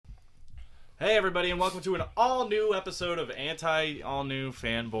Hey everybody, and welcome to an all-new episode of Anti-All-New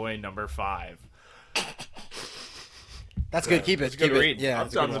Fanboy number 5. That's good. Keep it. That's a good Keep it. read. Yeah, That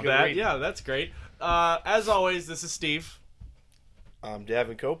that's a good sounds one. bad. read. Yeah, that's great. As always, this is Steve. I'm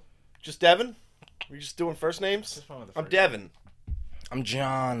Devin Cope. Just Devin? We're just doing first names? Just one with the I'm first. Devin. I'm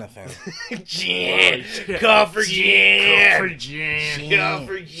Jonathan. Jan! Yeah. Call for Jan! For Jan. Call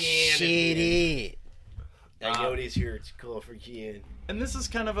for Jan! Shitty. I know this here. It's call for Jan. And this is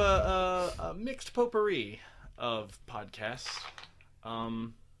kind of a mixed potpourri of podcasts.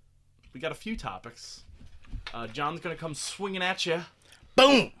 We got a few topics. John's gonna come swinging at you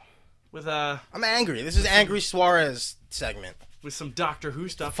Boom. with I'm angry. This is Angry Suarez segment. some Doctor Who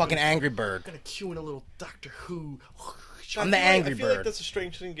stuff. Fucking Angry Bird. Gonna cue in a little Doctor Who. I'm the Angry I feel like Bird. that's a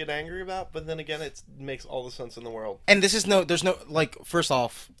strange thing to get angry about, but then again, it makes all the sense in the world. And there's no, like, first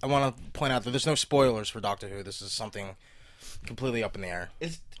off, I want to point out that there's no spoilers for Doctor Who. This is something completely up in the air.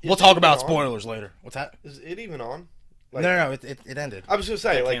 We'll talk about spoilers later. What's that? Is it even on? Like, No, it ended. I was gonna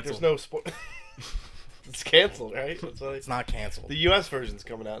say, Got like, canceled. there's no spoil. It's canceled, right? It's not canceled. The U.S. version's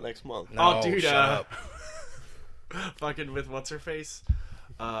coming out next month. No, Oh, dude, shut up. fucking with what's her face,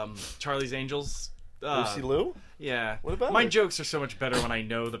 Charlie's Angels. Lucy Liu? Yeah. What about my her? jokes are so much better when I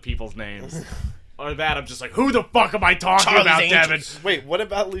know the people's names. Or that I'm just like, who the fuck am I talking Charlie's about, Angels. Devin? Wait, what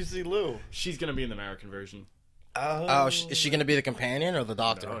about Lucy Liu? She's gonna be in the American version. Oh, is she going to be the companion or the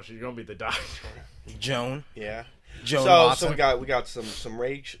doctor? Oh, she's gonna be the doctor. Joan. Yeah. Joan So Watson. we got some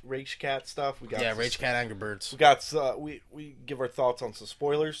rage cat stuff. We got Rage Cat, Angry Birds. We got we give our thoughts on some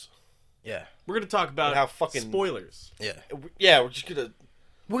spoilers. Yeah. We're gonna talk about And how fucking- spoilers. Yeah. Yeah, we're just gonna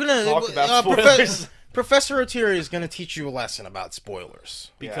We're gonna talk about spoilers. Professor O'Teary is gonna teach you a lesson about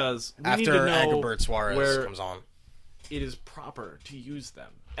spoilers Because we need to after know Angry Bird Suarez where comes on, it is proper to use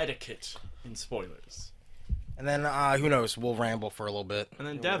them. Etiquette in spoilers. and then who knows? We'll ramble for a little bit. And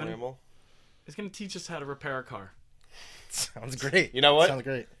then Devin. Devin is gonna teach us how to repair a car. Sounds great. You know what? Sounds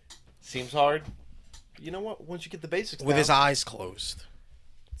great. Seems hard. You know what? Once you get the basics With down, his eyes closed.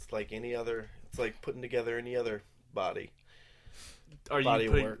 it's like any other. It's like putting together any other body Are body you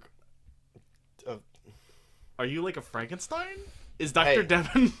of putting, work. Are you like a Frankenstein? Is Dr. Hey.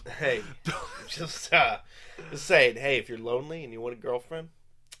 Devin? Hey, just saying. Hey, if you're lonely and you want a girlfriend,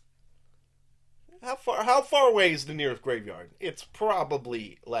 how far away is the nearest graveyard? It's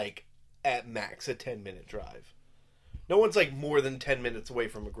probably like at max a 10-minute drive. No one's like more than 10 minutes away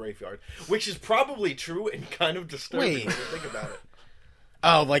from a graveyard, which is probably true and kind of disturbing Wait. when you think about it.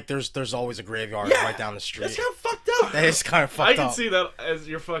 Oh, like there's always a graveyard Yeah, right down the street. That's how fucked up. That is kind of fucked I can up. see that as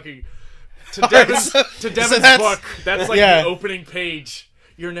your fucking to Devin's, to Devin's that's- book. That's like yeah. the opening page.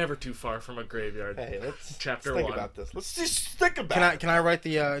 You're never too far from a graveyard. Hey, let's Chapter think 1. about this. Let's just think about it. Can I write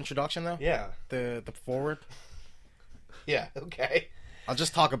the introduction though? Yeah. The forward. Yeah. Okay. I'll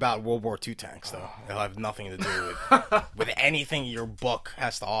just talk about World War II tanks though. It'll have nothing to do with anything your book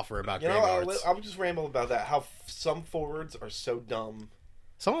has to offer about You know, graveyards. I would just ramble about that. How some forwards are so dumb.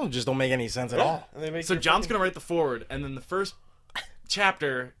 Some of them just don't make any sense at all. And they make So your John's fucking- gonna write the forward, and then the first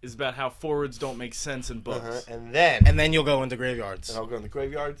chapter is about how forwards don't make sense in books. And then And then you'll go into graveyards. I'll go in the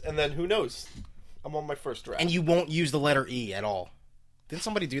graveyards, and then who knows? I'm on my first draft. And you won't use the letter E at all. Didn't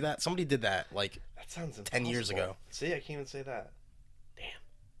somebody do that? Somebody did that like that sounds 10 years impossible. ago. See, I can't even say that.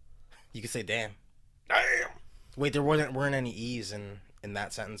 you could say damn. Damn. Wait, there weren't any E's in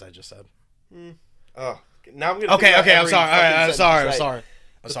that sentence I just said. Oh, now I'm gonna. Okay, think about okay, I'm every sorry. All right, fucking I'm sentence sorry. I I'm say. sorry.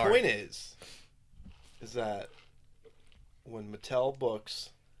 I'm The sorry. point is that when Mattel Books,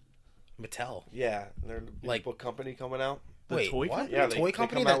 Mattel. yeah, they're a big Like- book company coming out. The Wait, toy what? company? Yeah, Toy they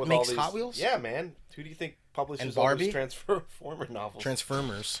company come out that with makes all these, Hot Wheels? Yeah, man. Who do you think publishes And all Barbie? these Transformer novels?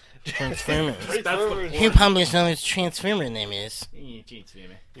 Transformers. Transformers. That's the Who published all these Transformer name is?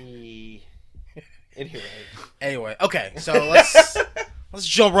 Anyway, Anyway, okay, so let's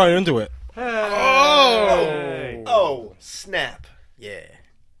jump right into it. Hey. oh snap! Yeah.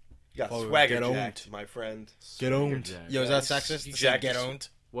 You got Oh, swagger get jacked, my friend. Get owned. Jack. Yo, is that sexist? To say Jack get is- owned?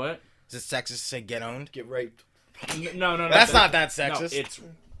 What? Is it sexist to say get owned? Get raped. No. That's not that No, sexist.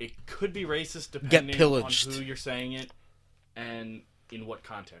 it could be racist depending on pillaged. who you're saying it and in what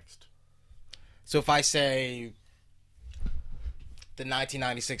context. So if I say the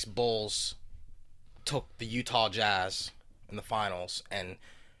 1996 Bulls took the Utah Jazz in the finals and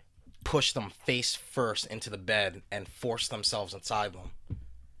pushed them face first into the bed and forced themselves inside them,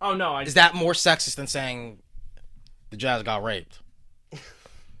 Oh no, is that more sexist than saying the Jazz got raped?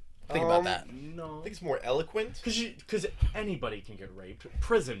 Think about that. no. I think it's more eloquent. Because anybody can get raped.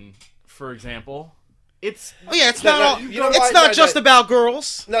 Prison, for example. It's Oh yeah, it's No, not. no, all, you know it's why- not no, just no. about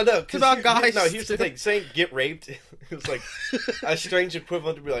girls. No, It's about guys. No, here's the thing. Saying get raped is like a strange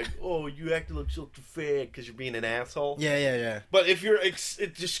equivalent to be like, oh, you acting like such a fag because you're being an asshole. Yeah. But if you're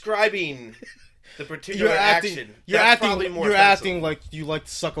describing the particular action, that's probably more You're offensive. acting like you like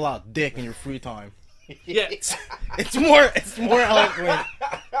to suck a lot of dick in your free time. yeah. It's more eloquent.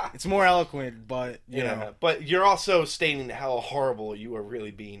 It's more eloquent, but you know. But you're also stating how horrible you are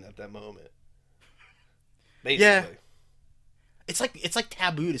really being at that moment. Basically. Yeah. It's like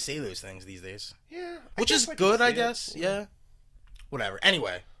taboo to say those things these days. Yeah. Which is I good, can I see guess. it. Yeah. Whatever.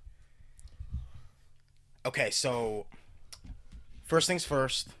 Anyway. Okay, so first things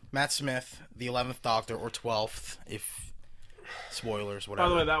first, Matt Smith, the 11th Doctor, or 12th, if spoilers, whatever. By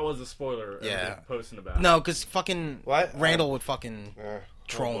the way, that was a spoiler. Yeah. everybody posting about. No, because fucking What? Randall would fucking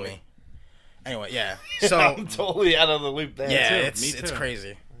troll boy. me. Anyway, yeah. So I'm totally out of the loop there. yeah, too. Me it's too.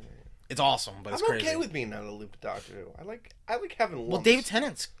 crazy. It's awesome, but it's I'm crazy. okay with being out of the loop with Doctor Who. I like having lumps. Well, David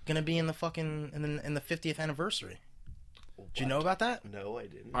Tennant's gonna be in the fucking in the 50th anniversary. Did you know about that? No, I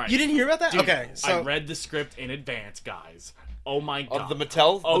didn't. All right. You didn't hear about that? Dude, Okay, so I read the script in advance, guys. Oh my god. Of the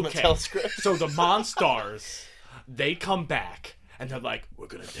Mattel, Okay. Mattel script. So the Monstars, they come back and they're like, we're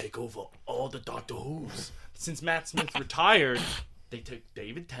gonna take over all the Doctor Who's. Since Matt Smith retired, they took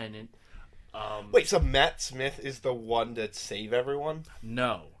David Tennant. Wait, so Matt Smith is the one that save everyone?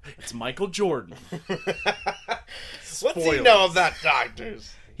 No, it's Michael Jordan. What's he know about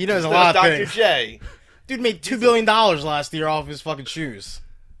doctors? he knows a No, lot of Dr. things. J. Dude made $2 billion last year off his fucking shoes,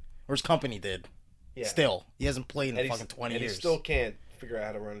 or his company did. Yeah. Still, he hasn't played in And fucking 20 and years. he still can't figure out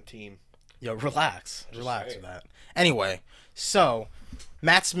how to run a team. Yo, relax saying. with that. Anyway, so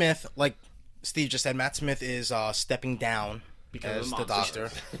Matt Smith, like Steve just said, Matt Smith is stepping down Because as of the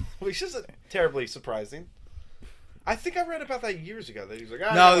Monsters. Doctor. Which isn't terribly surprising. I think I read about that years ago. That he was like, I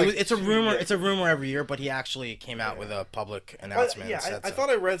No, got, like, it's a 2 rumor. years. It's a rumor every year, but he actually came out with a public announcement. Yeah, and said I so. thought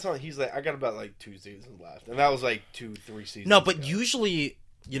I read something. He's like, I got about like 2 seasons left, and that was like 2-3 seasons. No, but ago. usually,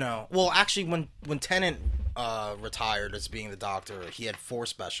 you know, well, actually, when Tennant retired as being the Doctor, he had 4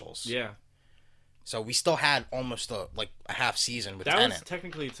 specials. Yeah, So we still had almost a half season with that Tennant, was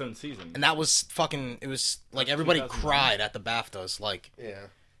technically its own season. and that was fucking. It was like everybody 2009. cried at the BAFTAs, like yeah.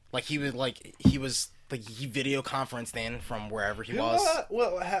 he was he video conferenced in from wherever he was,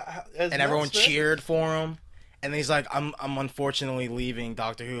 Well, as and everyone Matt Smith- cheered for him. And he's like, I'm unfortunately leaving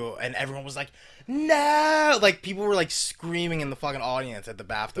Doctor Who, and everyone was like, no, like people were like screaming in the fucking audience at the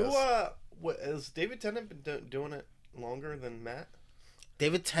BAFTAs. What has David Tennant been doing it longer than Matt?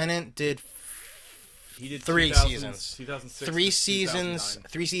 David Tennant did He did 3 2000 seasons. 2006 3 to seasons, 2009.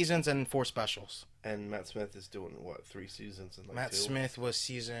 3 seasons and 4 specials. And Matt Smith is doing what? 3 seasons and like Matt 2? Smith was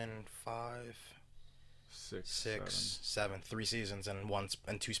season 5, 6, 6, 7, 3 seasons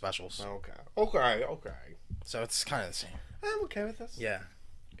and 2 specials. Okay. So it's kind of the same. I'm okay with this. Yeah.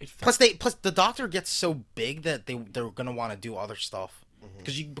 It felt- Plus the Doctor gets so big that they're gonna want to do other stuff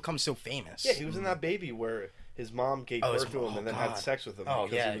because you become so famous. Yeah, he was in that baby where his mom gave Oh, birth his- to him oh, and then God. had sex with him. Oh,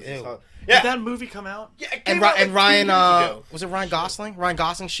 because yeah, he was his ew. son. Did Yeah. that movie come out? Yeah, it And, came out, like, 2 Ryan, years ago. was it Ryan Gosling? Ryan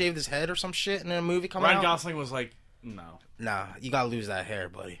Gosling shaved his head or some shit in a movie coming Ryan out. Gosling was like, no. Nah, you gotta lose that hair,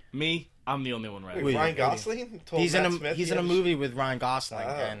 buddy. Me, I'm the only one right. Wait, Wait, Ryan Gosling told He's Matt in a Smith he's he in a had movie with Ryan Gosling,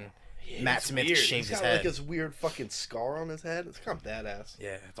 Oh. and Yeah, Matt he's Smith weird. shaved He's his got head. like this weird fucking scar on his head. It's kind of badass.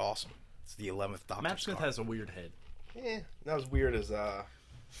 Yeah, it's awesome. It's the 11th Doctor. Matt Smith has a weird head. Yeah, not as weird as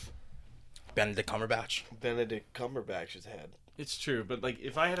Benedict Cumberbatch. Benedict Cumberbatch's head. It's true, but like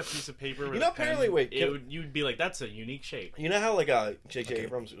if I had a piece of paper with You know, a pen, apparently, wait, it can- would, you'd be like, that's a unique shape. You know how like J.J. Okay.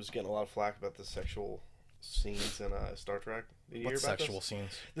 Abrams was getting a lot of flack about the sexual scenes in Star Trek? Did you What hear about sexual this?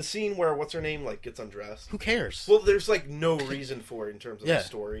 scenes? The scene where what's her name like gets undressed. Who cares? Well, there's like no reason for it in terms of Yeah. the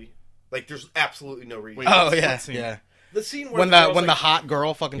story. Like, there's absolutely no reason. Wait, oh what's- yeah, what's the- yeah. The scene where When the the girl's when the like, hot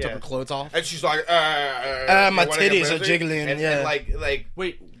girl fucking took Yeah. her clothes off. and she's like, my you wanna get titties are busy? jiggling, and, yeah. and like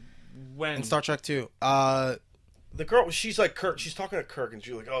Wait, when In Star Trek 2. the girl, she's like Kirk. She's talking to Kirk, and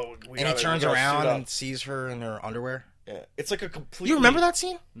she's like, "Oh," And he turns around and sees her in her underwear. yeah, it's like a complete. You remember that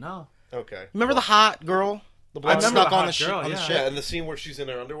scene? no, Okay. Remember the hot girl? The I blonde remember Snuck the on hot the shit girl, on the yeah. shit. Yeah, and the scene where she's in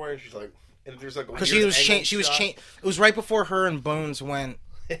her underwear and she's like, and there's like a Because weird she angled was shot. It was right before her and Bones went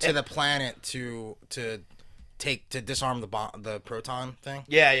to the planet to disarm the proton thing.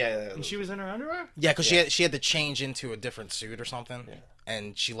 Yeah. and she was in her underwear. Yeah, because she had to change into a different suit or something,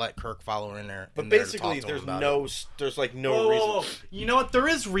 and she let Kirk follow her in there. But in there to basically, talk to him there's about no, it. there's like no Whoa, reason. whoa, whoa. You know what? There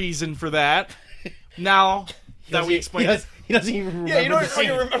is reason for that. Now that we explained it. He doesn't even remember. Yeah, you don't the scene.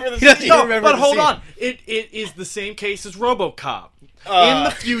 even remember the He doesn't scene. even No, remember but the hold scene. on. It is the same case as RoboCop. In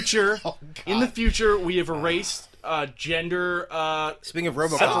the future, Oh, we have erased gender Speaking of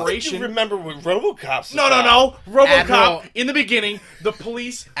RoboCop, I don't think separation. you remember what RoboCop's No. RoboCop Admiral- in the beginning. The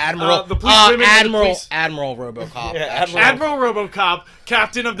police. Admiral, the police women and the police- Admiral RoboCop. Yeah, actually. Admiral RoboCop,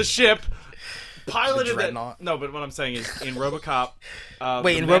 captain of the ship, piloted The it. Dreadnought. No, but what I'm saying is in RoboCop.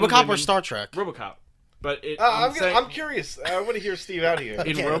 Wait, the in men and RoboCop or women- Star Trek? RoboCop. But I'm curious. I want to hear Steve out here. in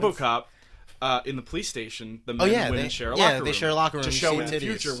Okay, RoboCop, in the police station, the men yeah, and women they- share a yeah, locker room. they share a locker room, To you show see in the titties.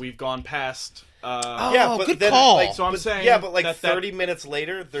 future we've gone past. Oh, good then, call. Like, So I'm but- saying yeah, but like that 30 minutes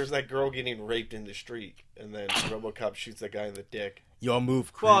later, there's that girl getting raped in the street, and then RoboCop shoots that guy in the dick. Your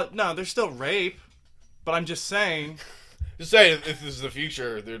move, creep. Well, no, there's still rape, but I'm just saying. Just saying, if this is the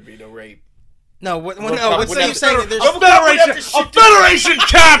future, there'd be no rape. no, what, RoboCop no, what's would that have you to- saying? There's A Federation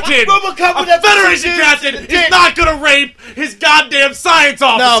captain. RoboCop would A have to Federation shoot captain in the is dick. not gonna rape his goddamn science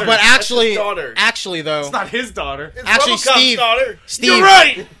officer. no, but actually, daughter. though, it's not his daughter. It's actually, RoboCop's Steve- daughter. Steve, You're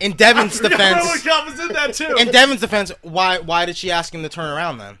right. in Devin's defense, RoboCop is in that too. in Devin's defense, why did she ask him to turn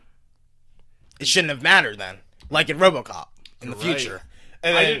around then? It shouldn't have mattered then, like in RoboCop in the Right. future.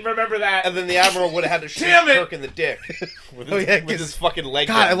 And I then, didn't remember that. and then the Admiral would have had to shoot Damn it. Kirk in the dick with his, Oh, yeah, with his fucking leg.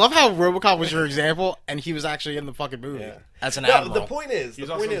 God, I gun. love how RoboCop was your example, and he was actually in the fucking movie Yeah. as an No, admiral. the point is, He's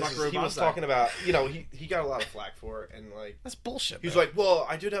also Buck he was Robotnik. talking about, he got a lot of flack for it, and like, That's bullshit. he was man. like, well,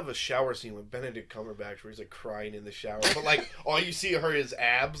 I did have a shower scene with Benedict Cumberbatch where he's like crying in the shower, but like all you see are his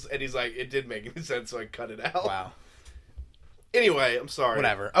abs, and he's like, it didn't make any sense, so I cut it out. wow, Anyway, I'm sorry.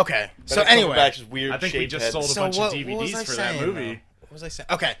 whatever. Okay, so Benedict anyway, Cumberbatch's weird I think we shaved just head. sold a So bunch what of was DVDs I for saying, that movie. though? What was I saying?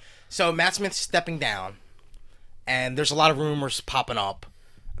 Okay, so Matt Smith's stepping down, and there's a lot of rumors popping up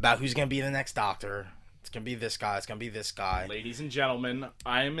about who's gonna be the next Doctor. It's gonna be this guy. It's gonna be this guy. Ladies and gentlemen,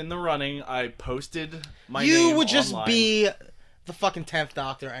 I am in the running. I posted my You name would just online. be the fucking 10th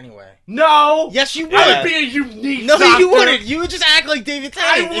Doctor anyway. No. Yes, you I would. would be a unique. No, doctor. you wouldn't. You would just act like David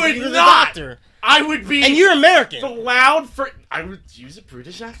Tennant. I if would you were the not. Doctor. I would be. And you're American. the loud for. I would use a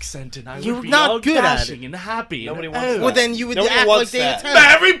British accent, and I You're would be not all good at dashing and happy. Nobody and, wants oh, that. Well, then you would Nobody act like wants David that.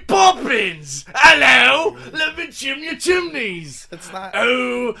 Tennant. Mary Poppins! Hello! Let me chim your chimneys! That's not.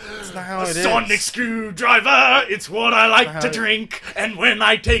 Oh, That's not how a it is. sonic screwdriver! It's what I like not to how it- drink, and when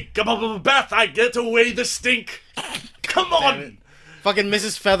I take a bubble bath, I get away the stink. Come on! Fucking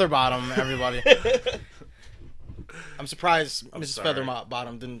Mrs. Featherbottom, everybody. I'm surprised Mrs. sorry.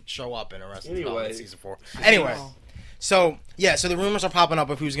 Featherbottom didn't show up in Arrested Anyway. Development season 4. Anyway, so yeah, so the rumors are popping up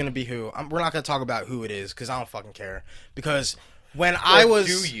of who's gonna be who. We're not gonna talk about who it is because I don't fucking care. Because when I was,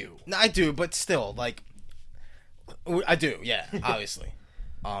 do you? No, I do, but still, like, I do, yeah, obviously,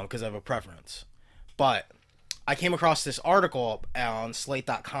 because I have a preference. But I came across this article on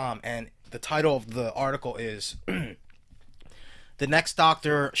Slate.com, and the title of the article is "The Next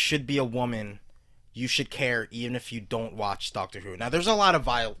Doctor Should Be a Woman. You should care even if you don't watch Doctor Who." Now, there's a lot of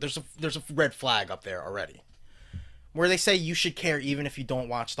there's a red flag up there already, where they say you should care even if you don't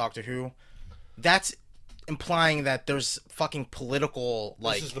watch Doctor Who. That's implying that there's fucking political,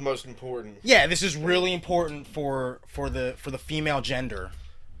 like, This is the most important. yeah, this is really important for the female gender.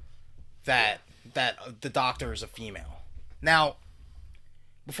 That the Doctor is a female. Now,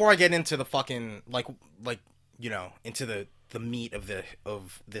 before I get into the fucking like into the meat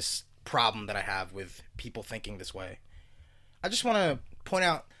of this problem that I have with people thinking this way, I just want to point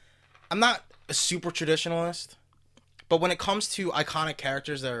out I'm not a super traditionalist, but when it comes to iconic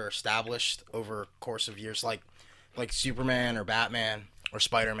characters that are established over course of years, like Superman or Batman or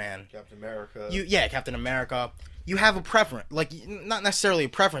Spider-Man, Captain America. Captain America, you have a preference. Like, not necessarily a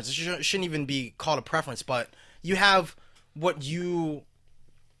preference. It shouldn't even be called a preference, but you have what you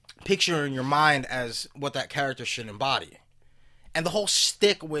picture in your mind as what that character should embody. And the whole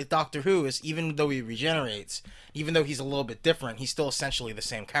shtick with Doctor Who is, even though he regenerates, even though he's a little bit different, he's still essentially the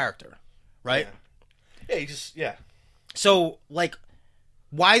same character, right? Yeah. So, like,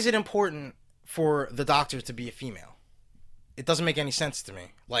 why is it important for the Doctor to be a female? It doesn't make any sense to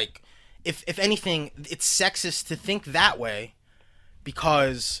me. Like, if anything, it's sexist to think that way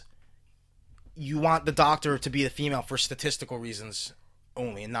because you want the Doctor to be the female for statistical reasons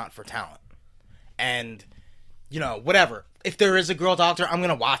only and not for talent. And, whatever. If there is a girl Doctor, I'm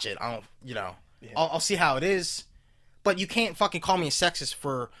gonna watch it. I'll see how it is. But you can't fucking call me a sexist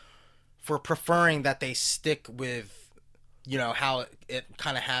for preferring that they stick with, how it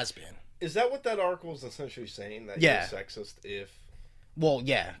kind of has been. Is that what that article is essentially saying? That Yeah. you're sexist if Well,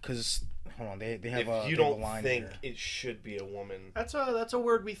 yeah, because hold on, they have if a you they have a don't line think here. it should be a woman. That's a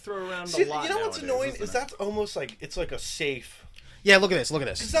word we throw around See, a lot. you know what's nowadays, annoying isn't is it? that's almost like it's like a safe. Yeah, look at this.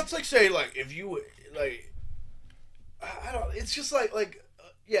 Because that's like saying like if you like, I don't. It's just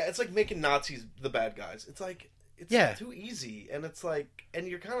yeah, it's like making Nazis the bad guys. It's like it's Yeah. too easy, and it's like, and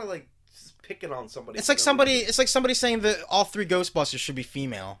you're kind of like picking on somebody. It's like somebody saying that all 3 Ghostbusters should be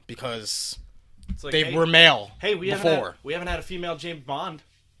female because It's like, they hey, were male we before. haven't had a female James Bond.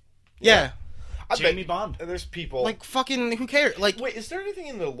 Yeah. Jamie Bond. There's people Like fucking who cares? Like wait, is there anything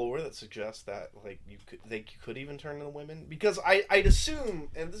in the lore that suggests that like they could even turn into women? Because I'd assume,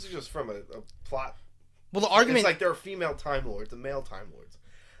 and this is just from a plot. well, the argument It's like there are female Time Lords and male Time Lords.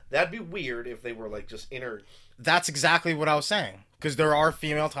 That'd be weird if they were like just that's exactly what I was saying. Because there are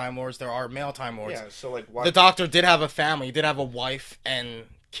female Time Lords, there are male Time Lords. Yeah, so like why? The Doctor did have a family, he did have a wife and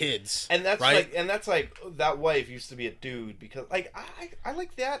kids. And that's right? like that wife used to be a dude because like I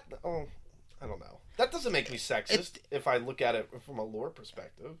like that. Oh, I don't know. That doesn't make me sexist if I look at it from a lore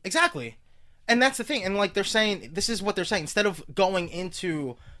perspective. Exactly. And that's the thing. And like they're saying, this is what they're saying. Instead of going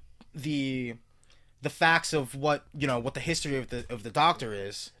into the facts of what the history of the Doctor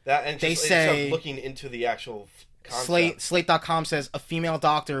is, That and they just, say instead of looking into the actual concept. Slate.com says a female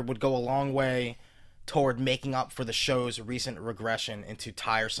Doctor would go a long way toward making up for the show's recent regression into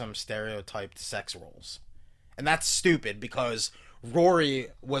tiresome stereotyped sex roles. And that's stupid because Rory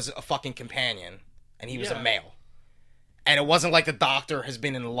was a fucking companion and he was a male. And it wasn't like the Doctor has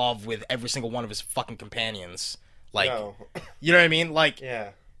been in love with every single one of his fucking companions. Like, No. you know what I mean? Like, Yeah.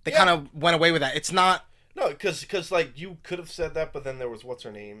 they kind of went away with that. It's not... No, because like you could have said that, but then there was what's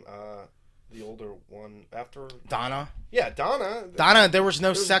her name, the older one after Donna. Yeah, Donna. Donna, there was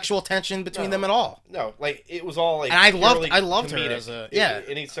no sexual tension between them at all. No, like it was all like. And I purely loved her comedic. as a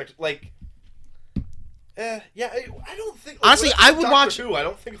Any sex like. Yeah, I don't think. Honestly, when I would Doctor watch- Who, I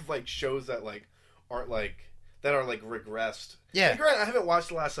don't think of like shows that like aren't like that are like regressed. Yeah. And granted, I haven't watched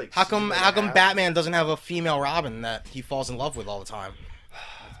the last like. How come season and a half. Batman doesn't have a female Robin that he falls in love with all the time?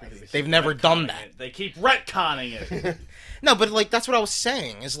 Because They've never done that. They keep retconning it. No, but like that's what I was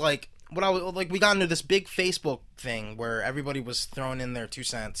saying is like what I was like we got into this big Facebook thing where everybody was throwing in their 2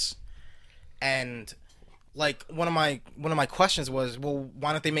 cents, and like one of my questions was, well,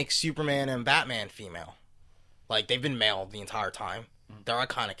 why don't they make Superman and Batman female? Like they've been male the entire time. They're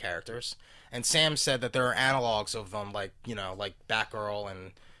iconic characters. And Sam said that there are analogs of them, like like Batgirl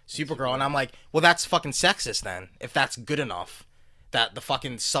and Supergirl, and I'm like, well, that's fucking sexist then. If that's good enough, that the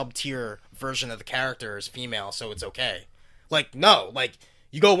fucking sub-tier version of the character is female, so it's okay. Like, no, like,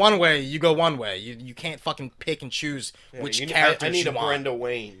 you go one way, you go one way. You can't fucking pick and choose which character I need you a want. Brenda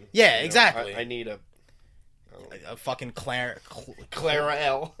Wayne. Yeah, exactly. I need a fucking Clara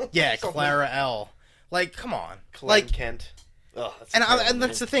L. Yeah, Something. Clara L. Like, come on. Clem Like, Kent. Ugh, and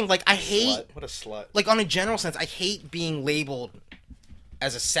that's the thing. Like, I hate, Slut. What a slut. like, on a general sense, I hate being labeled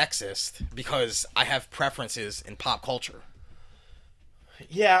as a sexist because I have preferences in pop culture.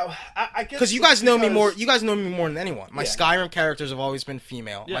 Yeah, I guess Because you guys know me more. because You guys know me more than anyone. My Yeah. Skyrim characters have always been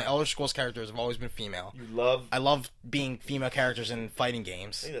female. Yeah. My Elder Scrolls characters have always been female. You love. I love being female characters in fighting I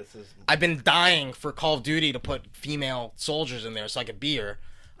games. think this is- I've been dying for Call of Duty to put female soldiers in there so I could be her.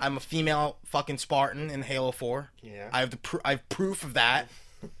 I'm a female fucking Spartan in Halo 4. Yeah. I have I have proof of that.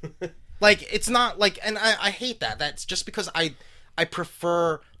 Like, it's not like, and I hate that. That's just because I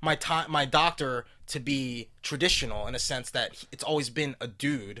prefer my Doctor to be traditional in a sense that it's always been a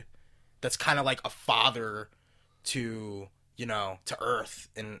dude that's kind of like a father to to Earth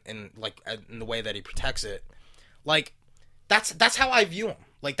in like in the way that he protects it. Like that's how I view him.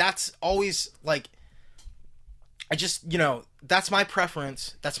 Like that's always like I just that's my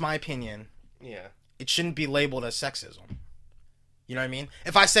preference. That's my opinion. Yeah. It shouldn't be labeled as sexism. You know what I mean?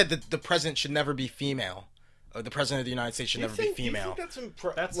 If I said that the president should never be female, or the president of the United States should never be female. Do you think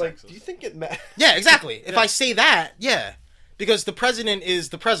that's That's like? sexist. Do you think it matters? Yeah, exactly. If I say that, yeah. Because the president is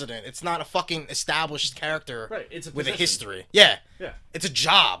the president. It's not a fucking established character Right, it's a with a position. history. Yeah. Yeah. It's a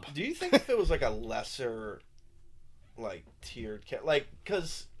job. Do you think if it was like a lesser, like tiered, like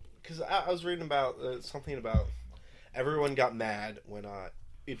because I was reading about something about everyone got mad when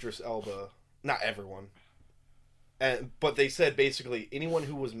Idris Elba, not everyone, but they said basically anyone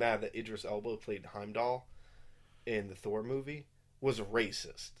who was mad that Idris Elba played Heimdall in the Thor movie was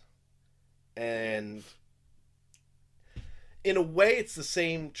racist, and in a way it's the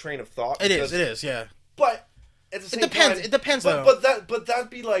same train of thought. It is, yeah. But at the same depends- time, it depends, though. But that'd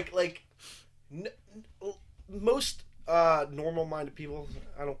be like most normal-minded people.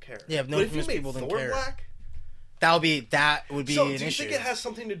 I don't care. Yeah, but if you most made people don't Thor care. black, That would be so an do you issue. think it has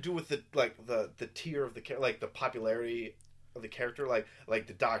something to do with the tier of the like the popularity of the character? Like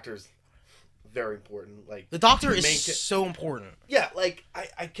the Doctor's very important. Like The Doctor make is it- so important. yeah. Like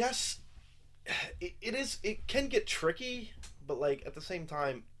I guess it is. It can get tricky, but like at the same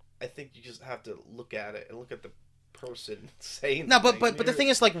time, I think you just have to look at it and look at the person saying. No, the but the thing. thing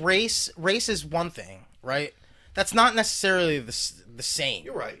is, like, race is one thing, right? that's not necessarily the same.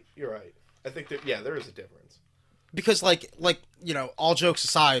 You're right. I think that there is a difference. Because like all jokes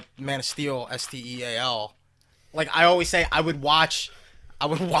aside, Man of Steel, STEAL, like I always say, I would watch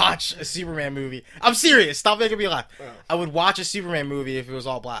a Superman movie. I'm serious. Stop making me laugh. Oh. I would watch a Superman movie if it was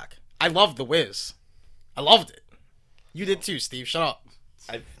all black. I loved The Wiz. I loved it. You did too, Steve. Shut up.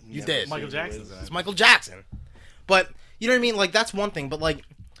 You did. Michael Jackson's in it. It's Michael Jackson. But you know what I mean? Like that's one thing. But like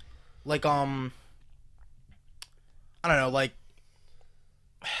I don't know. Like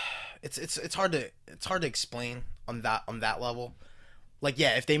it's hard to explain on that level. Like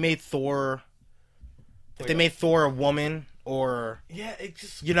yeah, if they made Thor a woman, or Yeah, it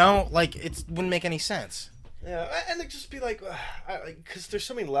just like it wouldn't make any sense. Yeah, and it'd just be like, because there's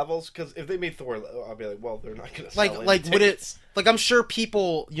so many levels. Because if they made Thor, I'll be like, well, they're not gonna sell any Would tickets. it like I'm sure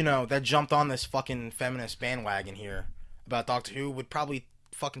people that jumped on this fucking feminist bandwagon here about Doctor Who would probably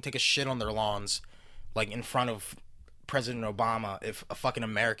fucking take a shit on their lawns, like in front of President Obama, if a fucking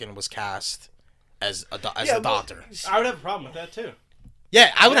American was cast as the doctor. I would have a problem with that too.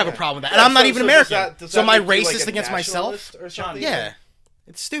 Yeah, I would have a problem with that, and Yeah, I'm not so- even so American. does So that am I make you, racist like, a against myself? nationalist or something? Yeah,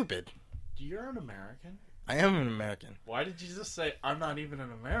 it's stupid. You're an American. I am an American. Why did you just say I'm not even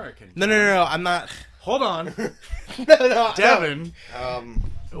an American? No, I'm not. Hold on, No. Devin.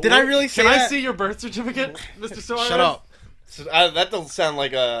 Did I really say Can I that? see your birth certificate, Mr. Suarez? Shut up. So, that doesn't sound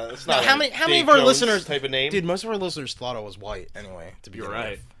like a. It's not How a many Dave of our Jones listeners type of name? Dude, most of our listeners thought I was white anyway. To begin You're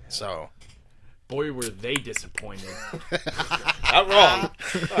right. with. So Boy, were they disappointed. Not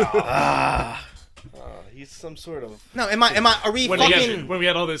wrong. He's some sort of. no, are we when fucking? we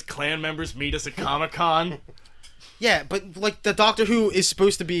had all those Klan members meet us at Comic-Con. Yeah, but like the Doctor Who is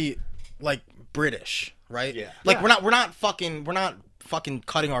supposed to be like British, right? Yeah. Like we're not fucking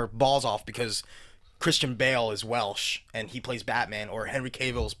cutting our balls off because Christian Bale is Welsh and he plays Batman, or Henry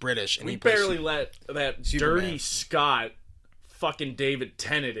Cavill's British and We he plays barely let that Superman. dirty Scott fucking David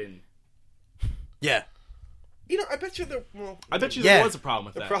Tennant in. Yeah. I bet you there. Well, I bet you Yeah. there was a problem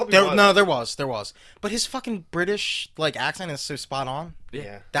with there that. probably was. There was. But his fucking British like accent is so spot on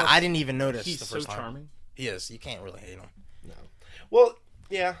Yeah. that I didn't even notice He's the so first time. charming. He is. You can't really hate him. No. Well,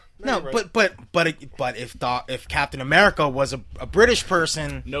 yeah. No, you're right. but if Captain America was a British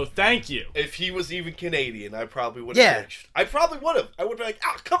person, No, thank you. If he was even Canadian, I probably would have. Yeah. Bitched. I probably would have. I would be like,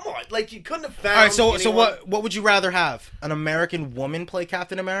 come on, like you couldn't have found. all right. So anyone- what would you rather have? An American woman play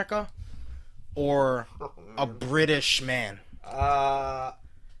Captain America, or a British man?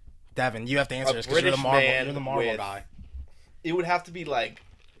 Devin, you have to answer A this because you're the British Marvel. man You're the Marvel with- guy. It would have to be like,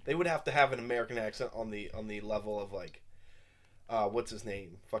 they would have to have an American accent on the level of like, what's his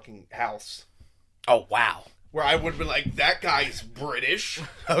name? Fucking House. Oh wow. Where I would be like, that guy's British.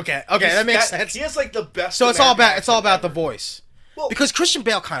 Okay, that makes sense. He has like the best. So it's all American about the accent voice. Well- Because Christian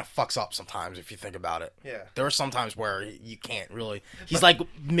Bale kind of fucks up sometimes if you think about it. Yeah. There are some times where you can't really. He's like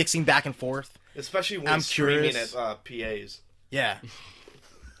mixing back and forth. ever. Especially when I'm he's screaming curious. at PAs. Yeah.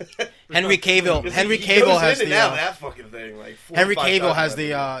 Henry Cavill. Because Henry he Cavill goes has in and the. out of that fucking thing. Like 4 Henry or 5 Cavill times has every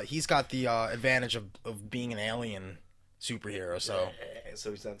the. He's got the advantage of being an alien superhero. So day.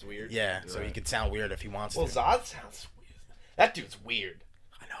 So he sounds weird. yeah. So he could sound weird if he wants Well, to. Zod sounds weird. That dude's weird.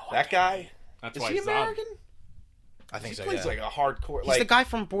 I know. That guy. That's Is why he Zod- American? I think He so. plays Yeah. like a hardcore. He's Like the guy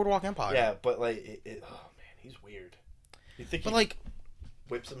from Boardwalk Empire. yeah, but like, oh man, he's weird. You think But he like,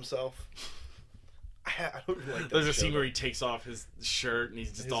 whips himself? I don't like that. There's a show, scene where though. he takes off his shirt and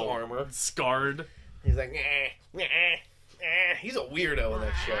he's just His all armor. scarred. He's like, he's a weirdo in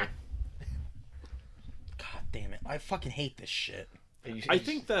that show. God damn it! I fucking hate this shit. I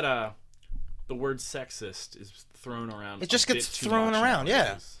think that the word sexist is thrown around. It just a gets bit too thrown much around, yeah.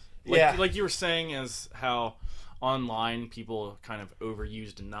 nowadays. Like, Yeah. like you were saying, as how online people kind of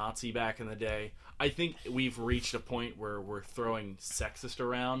overused Nazi back in the day. I think we've reached a point where we're throwing sexist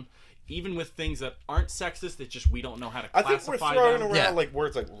around, even with things that aren't sexist. It's just we don't know how to I classify think we're throwing them. around Yeah. like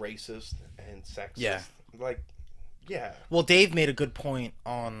words like racist and sexist. Yeah. Like, yeah. Well, Dave made a good point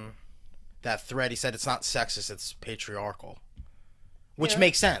on that thread. He said it's not sexist, it's patriarchal. Which Yeah.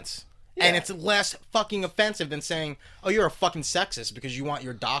 makes sense. And Yeah. it's less fucking offensive than saying, oh, you're a fucking sexist because you want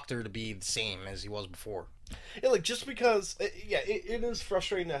your doctor to be the same as he was before. Yeah, like just because, it is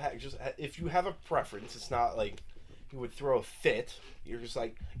frustrating to if you have a preference, it's not like you would throw a fit. You're just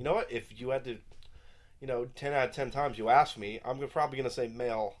like, you know what? If you had to, 10 out of 10 times you ask me, I'm probably gonna say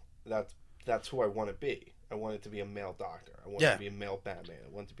male. That's who I want to be. I want it to be a male doctor. I want it Yeah. to be a male Batman. I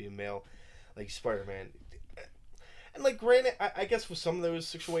want it to be a male, like Spider-Man. And like, granted, I guess with some of those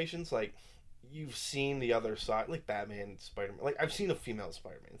situations, like you've seen the other side, like Batman, Spider-Man. Like I've seen a female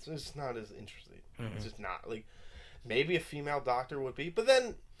Spider-Man. So it's not as interesting. Mm-hmm. It's just not like maybe a female doctor would be, but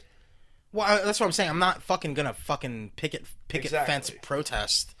then Well, that's what I'm saying. I'm not fucking gonna fucking picket Exactly. fence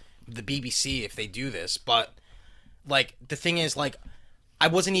protest the BBC if they do this. But like the thing is, like, I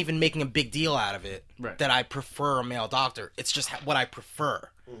wasn't even making a big deal out of it Right. that I prefer a male doctor. It's just what I prefer.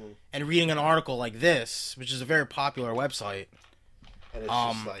 And reading an article like this, which is a very popular website, And it's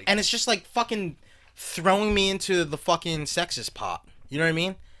just like, and it's just like fucking throwing me into the fucking sexist pot. You know what I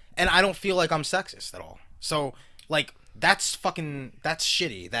mean? And I don't feel like I'm sexist at all. So like that's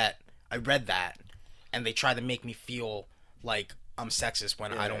shitty that I read that and they try to make me feel like I'm sexist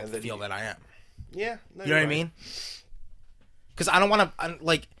when I don't and then feel that I am. yeah, no, You know what I mean? Because I don't want to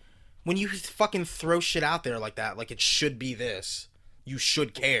like when you fucking throw shit out there like that, like it should be this, you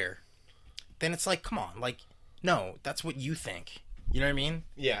should care. Then it's like, come on, like no, that's what you think. You know what I mean?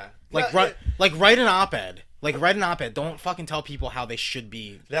 Yeah, Like No, write an op-ed. Like write an op-ed. Don't fucking tell people how they should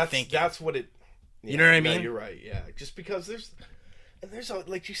be thinking. That's what it. Yeah, You know what I no, mean? you're right. Yeah, just because there's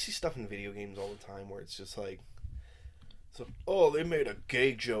like you see stuff in video games all the time where it's just like, so they made a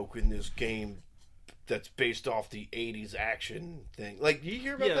gay joke in this game that's based off the '80s action thing. Like you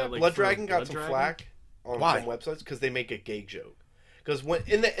hear about Yeah, that? like Blood for Dragon got Blood some Dragon? flack on Why? some websites because they make a gay joke. Because when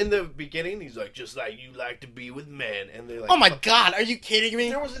in the beginning he's like, just like you like to be with men, and they're like, Oh my god, are you kidding me?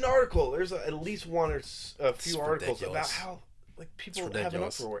 There was an article. There's at least one or a few It's articles ridiculous. about how like people It's have an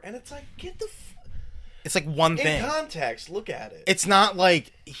ridiculous. uproar, and it's like get the It's like one in thing. context. Look at it. It's not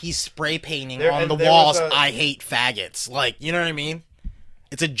like he's spray painting There- on and the there walls, was a- I hate faggots. Like, you know what I mean?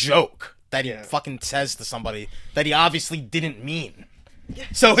 It's a joke that he Yeah. fucking says to somebody that he obviously didn't mean.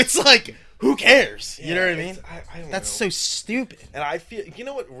 So it's like, who cares? You know what I mean? I don't That's know. so stupid. And I feel you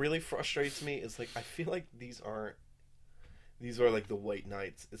know what really frustrates me is like I feel like these are like the white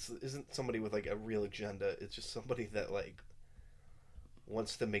knights. Isn't somebody with like a real agenda. It's just somebody that like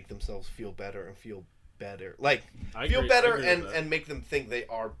wants to make themselves feel better and feel better. Like I feel agree- better I agree with that. and make them think they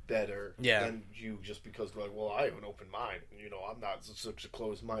are better Yeah. than you just because they're like, well, I have an open mind. You know, I'm not such a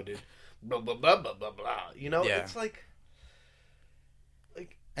closed-minded blah blah blah blah blah blah. You know, Yeah. it's like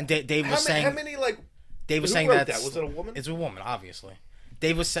And Dave was saying, how many like Dave was who saying wrote that that? Was it a woman? It's a woman, obviously.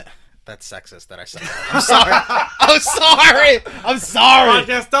 Dave was saying that's sexist that I said that. I'm sorry. I'm sorry. I'm sorry.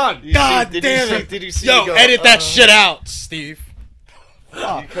 Podcast done. God did damn you it. see- did you see Yo, me go, edit that shit out, Steve. You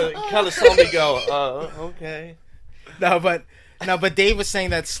kind of saw me go, okay. No, but Dave was saying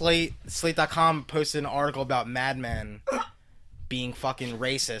that Slate.com posted an article about Mad Men being fucking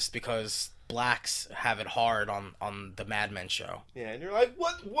racist because blacks have it hard on the Mad Men show. Yeah, and you're like,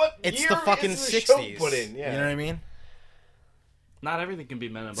 what It's year the fucking is the show 60s. put in? Yeah. You know what I mean? Not everything can be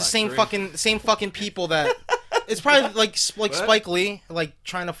men in It's black. the same fucking people that it's probably like What? Spike Lee like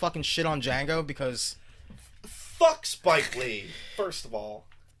trying to fucking shit on Django because Fuck Spike Lee, first of all.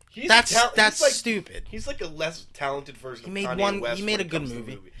 He's that's he's like, stupid. He's like a less talented version He made of Kanye one. West He made when a it good comes to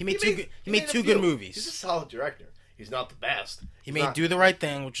movie. movies. He made two. He made a two good few. movies. He's a solid director. He's not the best. He made Do the Right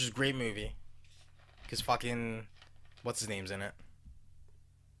Thing, which is a great movie. Because fucking, what's his name's in it?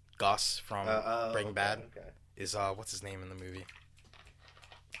 Gus from Breaking Bad Okay. is what's his name in the movie?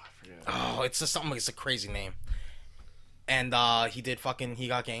 I forget. Oh, it's just something. It's a crazy name. And he did fucking He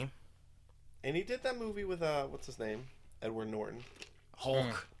Got Game. And he did that movie with what's his name? Edward Norton.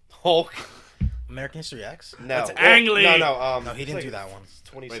 Hulk. Hulk. American History X. No, That's Ang Lee. No, No, he it's didn't like do that one.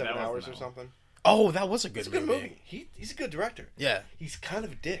 27 Wait, that hours wasn't or that one. something. Oh, that was a good It's a good movie. movie. He's a good director. Yeah, He's kind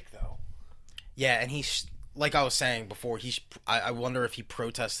of a dick though. yeah, and he's like I was saying before. I wonder if he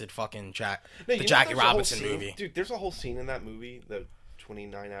protested fucking No, the you know Jackie there's a whole Robinson scene- movie. Dude, there's a whole scene in that movie, the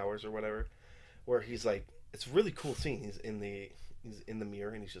 29 hours or whatever, where he's like, it's a really cool scene. He's in the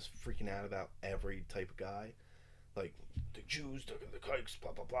mirror and he's just freaking out about every type of guy, like the Jews, the kikes,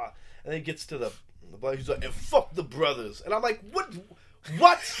 blah blah blah. And then he gets to the black. He's like, and fuck the brothers. And I'm like, what?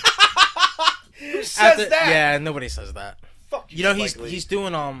 Who says that? Yeah, nobody says that. Fuck you. You know Spike Lee. he's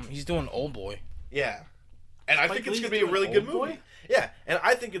doing Old Boy. Yeah. And I Spike think it's Lee's going to be a doing really good Old movie. Boy? Yeah, and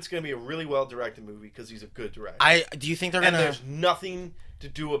I think it's going to be a really well directed movie because he's a good director. Do you think they're and gonna? there's nothing to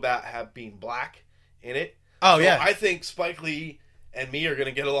do about being black in it. Oh So yeah. I think Spike Lee and me are going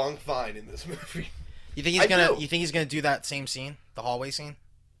to get along fine in this movie. You think he's gonna do that same scene, the hallway scene,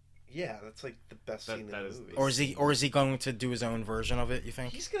 Yeah, that's like the best scene in that the is- movie. or is he going to do his own version of it? You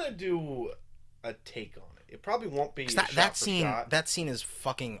think? He's going to do a take on it. It probably won't be 'Cause shot that for scene shot. that scene is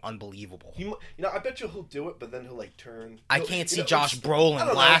fucking unbelievable. I bet he'll do it, but then he'll like turn. I he'll- can't you see know, Josh I don't Brolin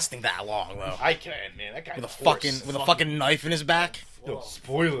know. lasting that long though. I can, man. That guy With a fucking knife in his back. No,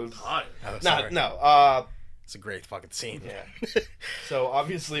 spoilers. Hot. Oh, No, sorry. no. It's a great fucking scene. Yeah. So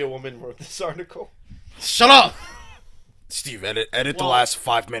obviously a woman wrote this article. Shut up, Steve. Edit the Well- last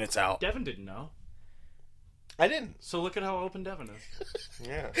 5 minutes out. Devin didn't know. I didn't. So look at how open Devin is.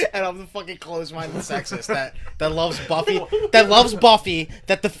 Yeah. And I'm the fucking closed-minded sexist that loves Buffy,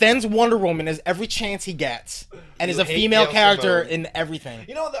 that defends Wonder Woman as every chance he gets, and is You a hate female Gail character Simone. in everything.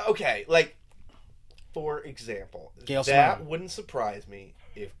 You know, okay, like, for example, Gail that Simone. wouldn't surprise me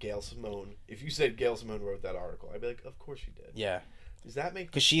if if you said Gail Simone wrote that article. I'd be like, of course she did. Yeah, Does that make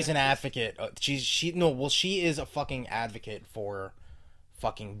because she's an advocate. She is a fucking advocate for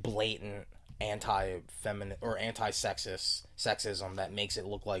fucking blatant anti-feminine or anti-sexism that makes it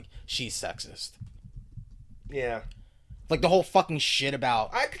look like she's sexist. Yeah. Like the whole fucking shit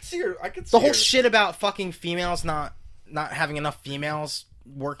about I could see her. the whole shit about fucking females not having enough females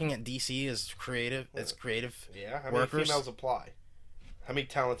working at DC as creative Yeah, how many workers. females apply? How many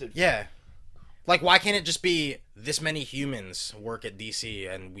talented... Yeah. Like, why can't it just be this many humans work at DC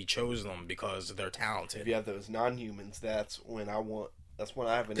and we chose them because they're If talented? you have those non-humans, that's when I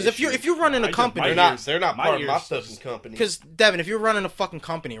have an Because issue. if you're running a I just- company, they're not my part of my ears fucking just- company. because Devin, if you're running a fucking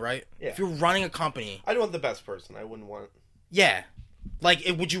company, right? Yeah. If you're running a company, I'd want the best person. I wouldn't want... yeah. Like,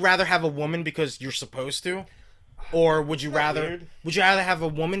 would you rather have a woman because you're supposed to, or would you Isn't that rather weird? have a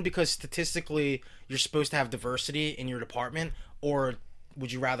woman because statistically you're supposed to have diversity in your department, or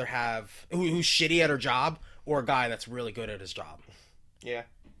would you rather have who's shitty at her job, or a guy that's really good at his job? Yeah.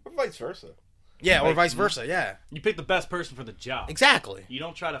 Or vice versa. Yeah, or Like, vice versa. Yeah, You pick the best person for the job. exactly. You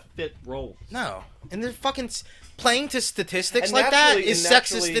don't try to fit roles. No, and they're fucking playing to statistics And like that naturally- is and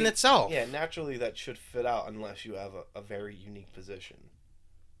sexist naturally- in itself. Yeah, naturally that should fit out unless you have a very unique position.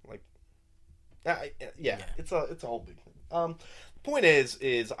 Like, yeah, it's a whole big thing. Point is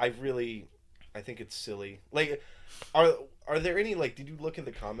I think it's silly. Like, are there any, like, did you look in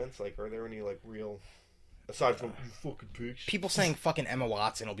the comments? Like, are there any, like, real, aside from you fucking bitch? People saying fucking Emma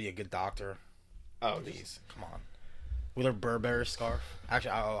Watson will be a good doctor. Oh, Please, come on. With her Burberry scarf.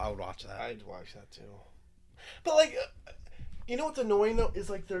 Actually, I would watch that. I'd watch that too. But, like, you know what's annoying though is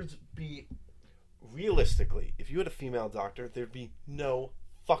like realistically, if you had a female doctor, there'd be no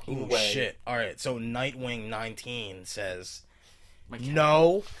fucking Ooh, way. shit. All right, so Nightwing 19 says, My cat-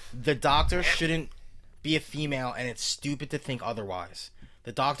 no, the doctor shouldn't be a female, and it's stupid to think otherwise.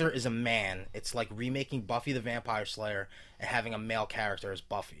 The doctor is a man. It's like remaking Buffy the Vampire Slayer and having a male character as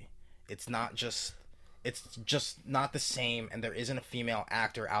Buffy. It's just not the same, and there isn't a female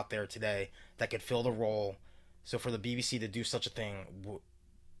actor out there today that could fill the role. So for the BBC to do such a thing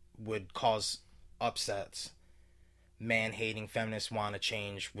would cause upsets. Man-hating feminists want to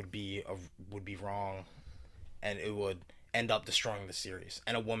change would be wrong, and it would end up destroying the series.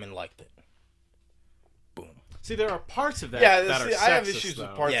 And a woman liked it. Boom. See, there are parts of that Yeah, that are I have sexist, issues though.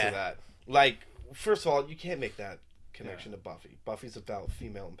 with parts Yeah. of that. Like, first of all, you can't make that connection to Buffy. Buffy's about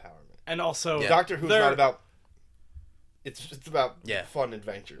female empowerment. And also, Doctor Who's there- not about. It's about Yeah. fun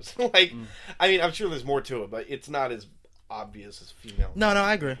adventures. Like, I mean, I'm sure there's more to it, but it's not as obvious as female. No,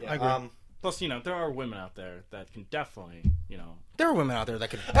 I agree. Yeah, I agree. Plus, there are women out there that can definitely, There are women out there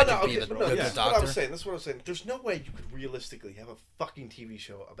that could, Oh, that no, could be okay, the but no, good this is what doctor. I was saying. This is what I was saying. There's no way you could realistically have a fucking TV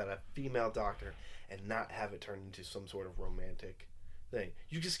show about a female doctor and not have it turn into some sort of romantic thing.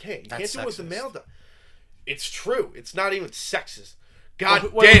 You just can't. You That's can't do it with the sexist. male doctor. It's true. It's not even sexist.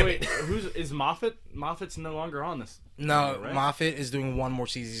 God Wait, damn wait, it. Is Moffat? Moffat's no longer on this. No, right? Moffat is doing one more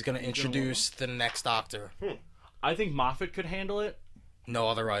season. He's going to doing one introduce the next doctor. I think Moffat could handle it, No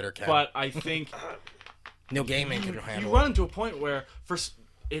other writer can. but I think Neil Gaiman can you handle run it. into a point where,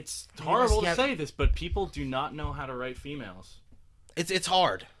 it's horrible to yeah. say this, but people do not know how to write females. It's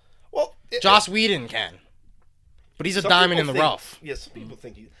hard. Well, Joss Whedon can. But he's a some diamond in people the think- rough. Yeah, some people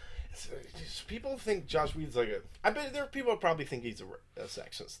think people think Josh Whedon's like a. I bet there are people that probably think he's a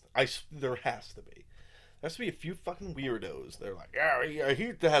sexist. There has to be. There has to be a few fucking weirdos. They're like, yeah,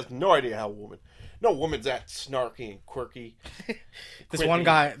 he has no idea how no woman's that snarky and quirky. This one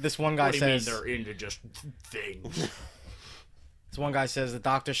guy What do you says mean they're into just things? this one guy says the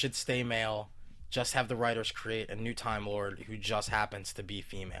doctor should stay male. Just have the writers create a new Time Lord who just happens to be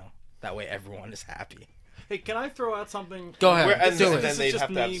female. That way everyone is happy. Hey, can I throw out something? Go ahead. And do then it. This they'd is just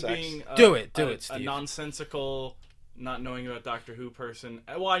have to have me sex. being Do it, a Steve. nonsensical, not knowing about Doctor Who person.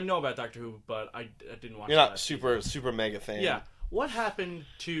 Well, I know about Doctor Who, but I didn't watch. You're the not last super mega fan. season. Yeah. What happened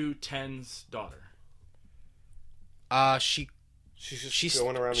to Ten's daughter? She's just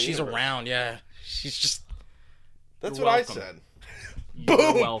going around. The she's universe. around. Yeah, she's just. That's You're what welcome. I said. You're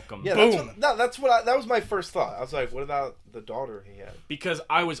Boom. welcome. Yeah, Boom. that was my first thought. I was like, what about the daughter he had? Because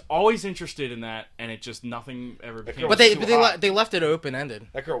I was always interested in that, and it just nothing ever became. But Too hot. they left it open ended.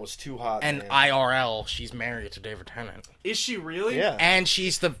 That girl was too hot. And man. IRL, she's married to David Tennant, Is she really? Yeah. and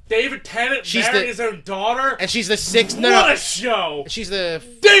she's the David Tennant She's married the- his own daughter. sixth. What No, a show! she's the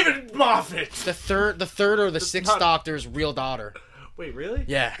David Moffat. third or the sixth not- Doctor's real daughter. Wait, really?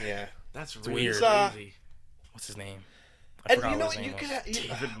 Yeah. Yeah. That's really weird. crazy. What's his name? And forgot you know what his you name could. was.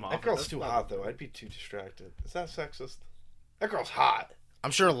 David That Moffat. girl's That's too not- hot though. I'd be too distracted. Is that sexist? That girl's hot.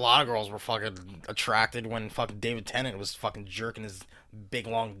 I'm sure a lot of girls were fucking attracted when fucking David Tennant was fucking jerking his big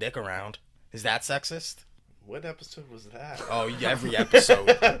long dick around. Is that sexist? What episode was that? Oh, yeah, every episode.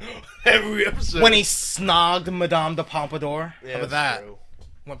 Every episode. When he snogged Madame de Pompadour. Yeah, How about that's that? true.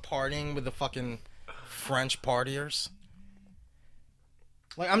 Went partying with the fucking French partiers.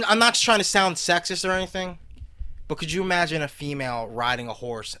 Like, I'm not trying to sound sexist or anything, but could you imagine a female riding a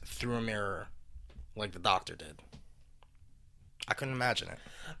horse through a mirror like the Doctor did? I couldn't imagine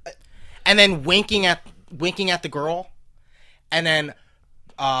it. And then winking at the girl, and then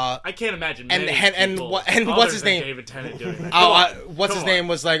I can't imagine. And- many and people what- and other what's his than name? David Tennant doing that. what's his Come on. name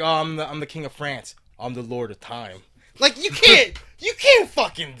was like, oh, I'm the king of France. I'm the Lord of Time. Like, you can't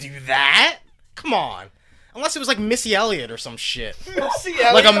fucking do that. Come on. Unless it was like Missy Elliott or some shit. See,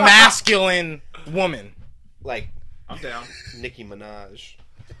 Like a Elliot? masculine woman. Like I'm down. Nicki Minaj.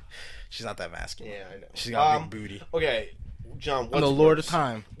 She's not that masculine. Yeah, I know. She's got a big booty. Okay, John. What's I'm the Lord worse? of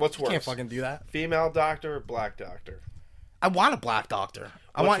Time. What's You worse? can't fucking do that. Female doctor, or black doctor. I want a black doctor.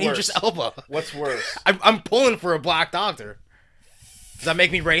 I What's want Idris worse? Elba. What's worse? I'm pulling for a black doctor. Does that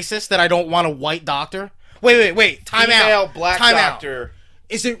make me racist that I don't want a white doctor? Wait. Time Female out. black Time out. doctor.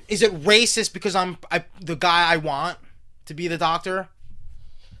 Is it racist because I'm the guy I want to be the doctor?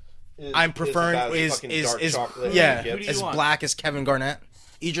 I'm preferring about as is fucking dark chocolate as yeah it gets. Who do you as want? black as Kevin Garnett,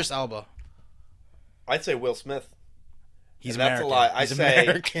 Idris Elba. I'd say Will Smith. He's And that's American. a lie. He's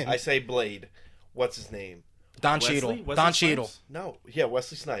American. I say Blade. What's his name? Don Wesley? Cheadle. Wesley Don Snipes? Cheadle. No, yeah,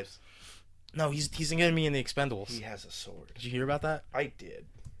 Wesley Snipes. No, he's gonna be in the Expendables. He has a sword. Did you hear about that? I did,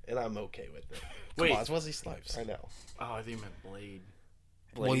 and I'm okay with it. Come Wait. on, it's Wesley Snipes. I know. Oh, I think you meant Blade.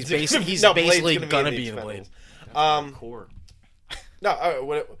 Well, he's Blade's- basically No, Blade's gonna in be in the Blade. Expendables. Core.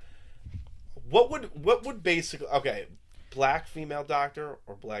 No, what would basically black female doctor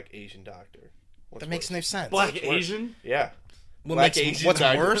or black Asian doctor? What's That makes worse? no sense. Black What's worse? Asian. Yeah, What black makes Asian what's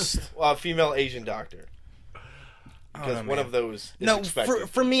doctor. worse? Female Asian doctor. I don't Because know, one man. of those is No, expected.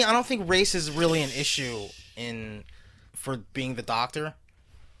 for me, I don't think race is really an issue for being the doctor.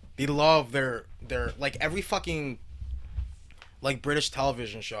 They love their like every fucking like British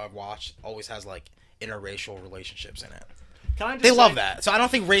television show I've watched always has like interracial relationships in it. Can I just They say- love that, so I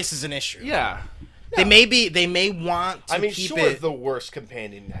don't think race is an issue. Yeah. They may want to I mean, keep sure, it. the worst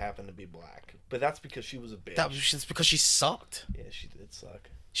companion happened to be black, but that's because she was a bitch. That was just because she sucked. Yeah, she did suck.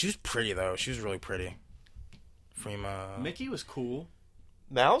 She was pretty though. She was really pretty. From Mickey was cool.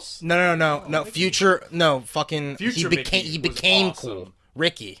 Mouse? no. Mickey. Future fucking Future he Mickey was became awesome. cool.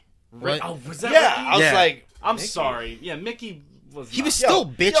 Ricky. Right? Oh, was that Yeah, Mickey? I was Yeah. like, I'm Mickey? sorry. Yeah, Mickey was. He not- was still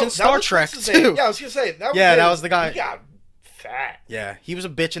bitch in that Star was- Trek what's his name? too. Yeah, I was gonna say that. Yeah, that his- was the guy. He got fat. Yeah, he was a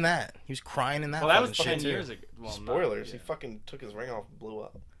bitch in that. He was crying in that. Well, that was fucking 10 shit, years too. ago. Well, not- Spoilers. yeah. He fucking took his ring off and blew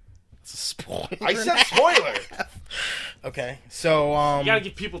up. It's a spoiler. I said spoiler. Okay, so You gotta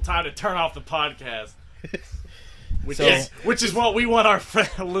give people time to turn off the podcast. Which, So- is what we want our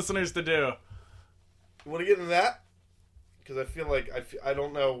listeners to do. You want to get into that? Because I feel like I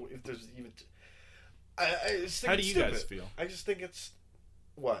don't know if there's even. I just think How do it's you stupid. guys feel? I just think it's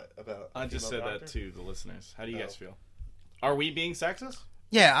what about. I just said female that doctor? to the listeners. How do you Oh. guys feel? Are we being sexist?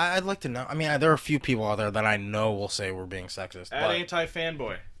 yeah, I'd like to know. I mean, there are a few people out there that I know will say we're being sexist. At But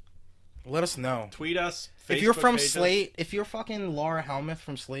anti-fanboy. let us know. Tweet us. If you're Facebook from page us. Slate, if you're fucking Laura Helmuth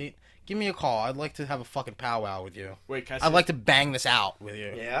from Slate, give me a call. I'd like to have a fucking powwow with you. Wait, can I I'd like to bang this out with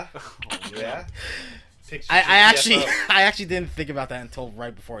you. Yeah. Yeah. Pictures I of actually CFO. I actually didn't think about that until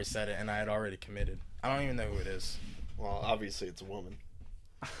right before I said it, and I had already committed. I don't even know who it is. Well, obviously it's a woman.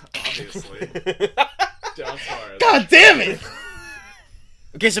 Obviously. I'm sorry. God damn it!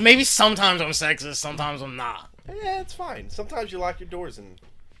 Okay, so maybe sometimes I'm sexist, sometimes I'm not. Yeah, it's fine. Sometimes you lock your doors in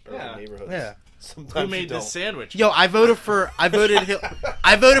urban Yeah. neighborhoods. Yeah. Sometimes Who you made don't. this sandwich? Yo, I voted for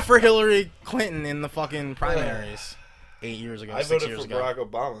Hillary Clinton in the fucking primaries 8 years ago. I 6 voted years for ago. Barack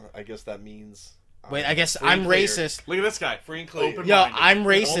Obama. I guess that means. Wait, I guess free I'm and clear. racist. Look at this guy. Free and clear. Open Yo, minded. I'm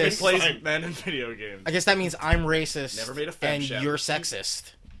Only racist. plays Fine. men in video games. I guess that means I'm racist. Never made a fem and chef. you're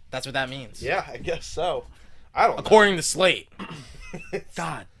sexist. That's what that means. Yeah, I guess so. I don't know. According to Slate.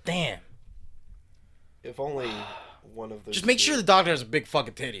 God damn. If only one of those. Just make two. sure the doctor has big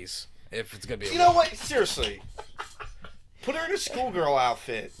fucking titties. If it's gonna be. You know what? Seriously. Put her in a schoolgirl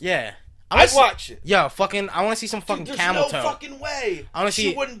outfit. Yeah. I'd watch it. Yo, fucking. I want to see some fucking Dude, camel there's no toe. fucking way. I wanna She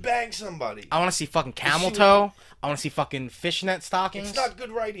see- wouldn't bang somebody. I want to see fucking camel she toe. I want to see fucking fishnet stockings. It's not good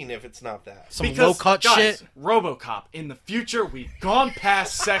writing if it's not that. Some Because, low cut guys, shit. RoboCop. In the future, we've gone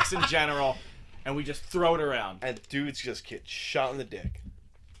past sex in general, and we just throw it around And dudes just get shot in the dick.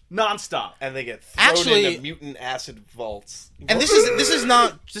 nonstop. And they get thrown Actually- into mutant acid vaults. And this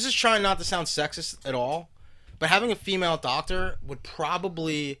is trying not to sound sexist at all, but having a female doctor would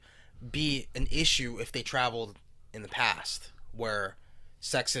probably be an issue if they traveled in the past, where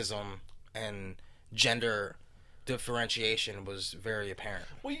sexism and gender differentiation was very apparent.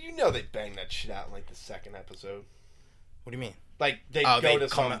 Well, you know they bang that shit out in like the second episode. What do you mean? Like they Oh, go they to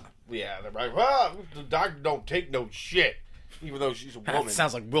come some. out- Yeah, they're like, well, the doctor don't take no shit, even though she's a woman. That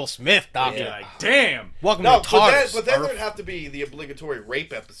sounds like Will Smith, doctor. You're like, damn. Welcome No, to TARDIS. but then Earth. there'd have to be the obligatory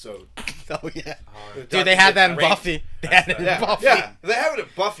rape episode. Oh yeah, The dude, doctor they had gets that in raped. Buffy. They had it in Yeah, Buffy. yeah, they have it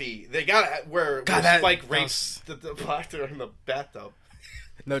at Buffy. They got it where God, Spike that rapes the doctor in the bathtub.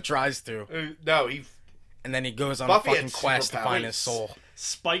 No, tries to, No, he. and then he goes on Buffy a had fucking quest to find superpowers. his soul.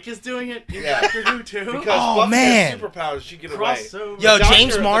 Spike is doing it in Yeah. Doctor Who too. Because Oh, Buffy man. has superpowers, she get away. Crossover. Yo, The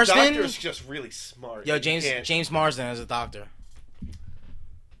James doctor- Marsden? The doctor's just really smart. Yo, You James can't- James Marsden as a doctor.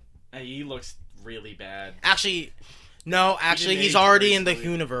 Hey, he looks really bad. Actually, no. Actually, didn't he's age already in the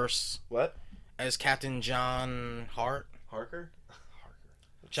recently. universe What? as Captain John Hart. Harker?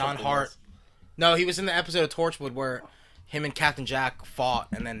 John Something Hart. else. No, he was in the episode of Torchwood where him and Captain Jack fought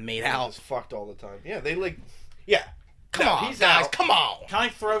and then made They out. just fucked all the time. Yeah, they like. Yeah. Come No, on, he's guys. out. Come on. Can I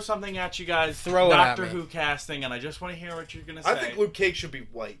throw something at you guys? Throw it at Doctor me. Who casting, and I just want to hear what you're gonna say. I think Luke Cage should be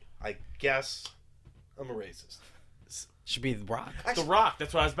white. I guess. I'm a racist. Should be the Rock. The Rock.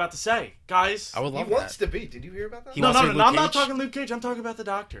 That's what I was about to say, guys. I would He love wants that. to be. Did you hear about that? He No, wants no, to no, be no. Luke I'm not Cage? talking Luke Cage. I'm talking about the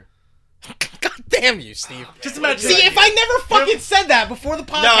Doctor. God damn you, Steve. Just imagine. See, if I never fucking said that before the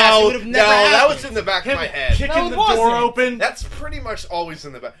podcast, it No, would have never that happened. was in the back him of my head. kicking No, it the wasn't. door open. That's pretty much always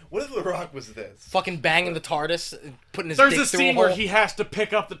in the back. What if The Rock was this? Fucking banging the TARDIS, and putting his There's dick a through scene a where hole. he has to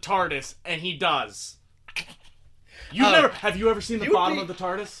pick up the TARDIS, and he does. Have you ever seen the You would bottom be- of the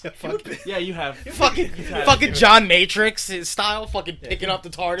TARDIS? would Yeah, you have. fucking John Matrix style, fucking picking up the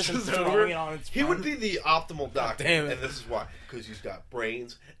TARDIS and Just throwing over. it on its He would be the optimal doctor, damn it. and this is why. Because he's got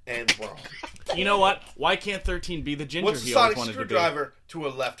brains and brawn. You know what? Why can't 13 be the ginger What's the he always sonic wanted to be? screwdriver to a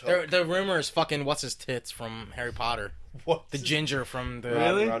left hook? The rumor is fucking what's his tits from Harry Potter, What's the his- ginger from the.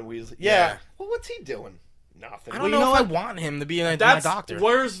 Really? Ron Weasley. Yeah. Yeah. Well, what's he doing? Nothing. I don't Well, you know know if I what? want him to be my That's doctor.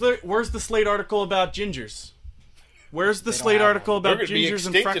 where's the Slate article about gingers? Where's the They don't Slate have article They're about going to be gingers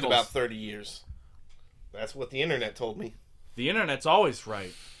and extinct freckles? in about 30 years. That's what the internet told me. The internet's always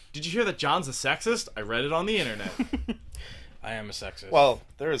right. Did you hear that John's a sexist? I read it on the internet. I am a sexist. Well,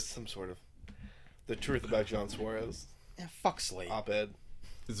 there is some sort of the truth about John Suarez yeah, fuck Slate. op-ed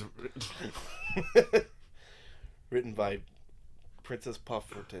It's- written by Princess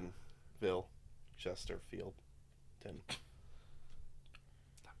Puffertonville Chesterfield. I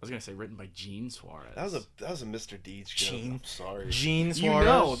was gonna say written by Gene Suarez. That was a Mr. Deeds joke. Gene- I'm sorry. Gene You Suarez.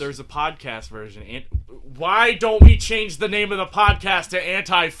 know, there's a podcast version. And why don't we change the name of the podcast to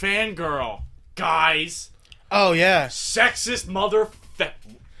Anti-Fangirl, guys? Oh yeah, Motherfuckers.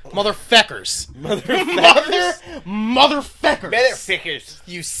 motherfuckers. Sexist Motherfuckers.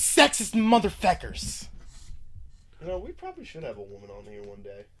 You sexist motherfuckers. You know, we probably should have a woman on here one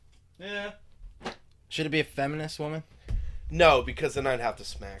day. Yeah. Should it be a feminist woman? No, because then I'd have to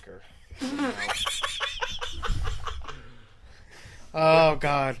smack her. Oh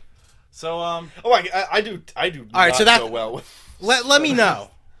God. So Oh, I do. I do. All right, not so that- so well with. Let me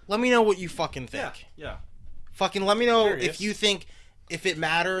know. Let me know what you fucking think. yeah. Fucking let me know Curious. if you think if it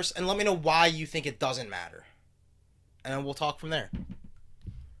matters, and let me know why you think it doesn't matter, and then we'll talk from there.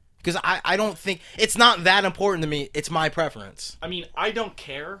 Because I don't think it's not that important to me. It's my preference. I mean, I don't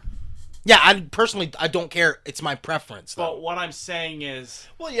care, Yeah, I personally I don't care. It's my preference. Though. but what I'm saying is,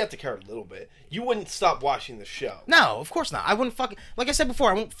 Well, you have to care a little bit. You wouldn't stop watching the show. No, of course not. I wouldn't fucking like I said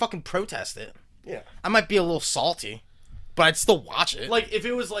before. I won't fucking protest it. Yeah. I might be a little salty, but I'd still watch it. like, if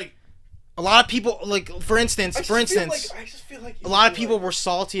it was like, A lot of people, like for instance, I just feel like a lot of people were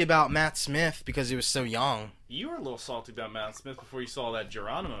salty about Matt Smith because he was so young. you were a little salty about Matt Smith before you saw that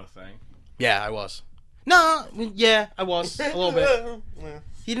Geronimo thing. Yeah, I was. No, yeah, I was a little bit. Yeah.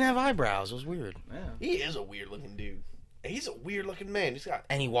 He didn't have eyebrows. It was weird. Yeah. He is a weird looking dude. He's a weird looking man. He's got.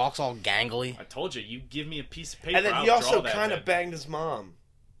 And he walks all gangly I told you, you give me a piece of paper, And then I'll he draw also that kind head. of banged his mom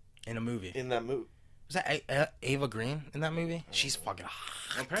in a movie. in that movie. Was that Ava Green in that movie? She's fucking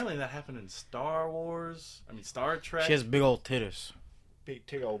hot. Well, apparently that happened in Star Wars. I mean, Star Trek. She has big old titties.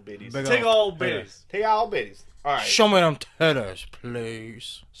 Take old biddies. Take old bitties. Take old biddies. All right. Show me them titties,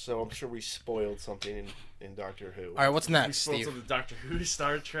 please. So I'm sure we spoiled something in Doctor Who. All right, what's We next, spoke Steve? to the Doctor Who,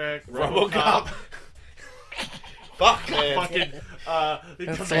 Star Trek, RoboCop. Fuck, man. Fucking the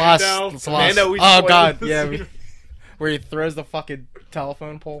That's the Commando. last. That's the last. Commando, we Oh spoiled god, the yeah. scene. Where he throws the fucking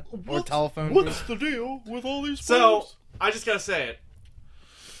telephone pole or telephone. What's the deal with all these So spoilers? I just gotta say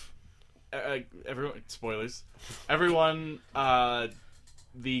it. Everyone, spoilers. Everyone,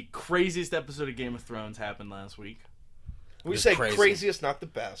 the craziest episode of Game of Thrones happened last week. We It's say crazy. craziest, not the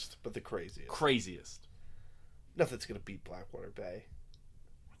best, but the craziest. Craziest. Nothing's gonna beat Blackwater Bay.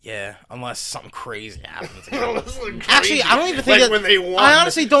 Yeah, unless something crazy happens. Unless something Actually, crazy, I don't even think like that, when they won. I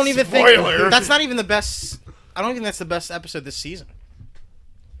honestly don't even Spoiler. think that's not even the best. I don't think that's the best episode this season.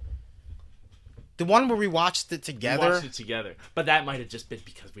 The one where we watched it We together watched it together, but that might have just been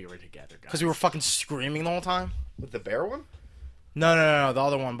because we were together, guys. because we were fucking screaming the whole time. With the bear one. No, the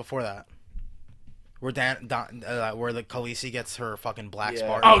other one before that. Where where the Khaleesi gets her fucking black Yeah.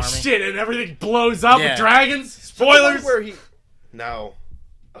 Spartan Oh army. shit! And everything blows up Yeah. with dragons. The Spoilers. one where he. No.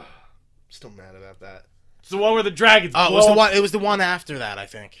 Ugh, I'm still mad about that. It's the one where the dragons. Oh, it blow was the up. one. It was the one after that. I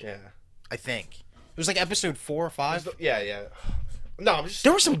think. Yeah. It was like episode 4 or 5. Yeah. No, I'm just.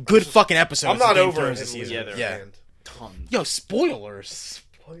 There were some good fucking episodes. I'm not of Game of over Thrones it. this season. Yeah, there Yeah. And Tons. Yo, spoilers.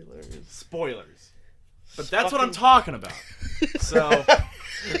 spoilers. Spoilers. But that's what I'm talking about. So,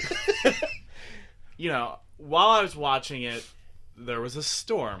 while I was watching it, there was a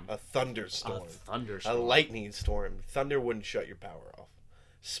storm. A thunderstorm. A thunderstorm. A lightning storm. Thunder wouldn't shut your power off.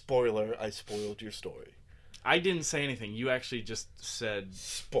 Spoiler, I spoiled your story. I didn't say anything. You actually just said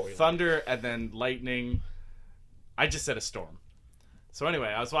Spoiler. thunder and then lightning. I just said a storm. So anyway,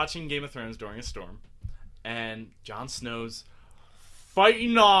 I was watching Game of Thrones during a storm, and Jon Snow's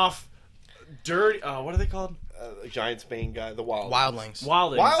fighting off dirty. What are they called? Giant Spain guy, the Wildlings.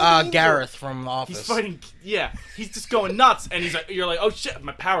 Wildlings. Gareth from The Office. He's fighting. Yeah, he's just going nuts, and you're like, oh shit,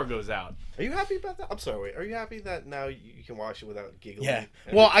 my power goes out. Are you happy about that? I'm sorry. Wait, are you happy that now you can watch it without giggling? Yeah.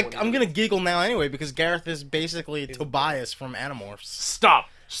 every Well, 20 I'm gonna minutes? giggle now anyway because Gareth is basically Tobias from Animorphs. Stop.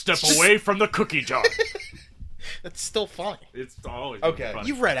 Step away from the cookie jar. That's still funny. It's always Okay. funny.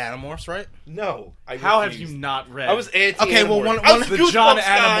 You've read Animorphs, right? No. How have you refused. not read? I was anti. Okay, well, one- I was one- the the John Goosebumps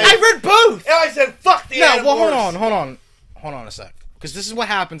Adams- guy. I read both. And I said, "Fuck the No, Animorphs." well, hold on a sec. Because this is what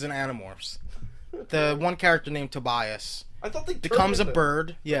happens in Animorphs. The one character named Tobias I thought they becomes a turned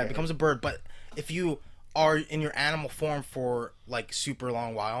bird. Yeah, Okay. becomes a bird. But if you are in your animal form for like super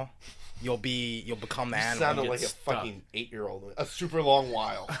long while, you'll become the You animal. sounded get like a stuck. fucking 8-year-old. A super long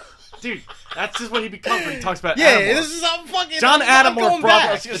while. Dude, that's just what he becomes when he talks about Yeah, Animorphs. this is how fucking John I'm Adamorph going brought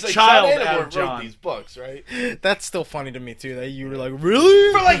back. us- I was The gonna say, child John out of Adamorph wrote John. these books, right? That's still funny to me too. That you were like,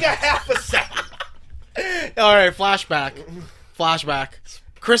 really? For like a half a second. All right, flashback.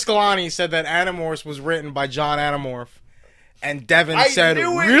 Chris Galani said that Animorphs was written by John Adamorph, and Devin I said,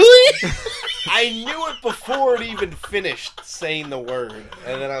 knew it. "Really?" I knew it before it even finished saying the word,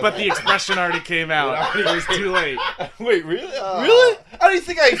 and then I was But the like, expression already came out. It was too late. Wait, really? Really? I didn't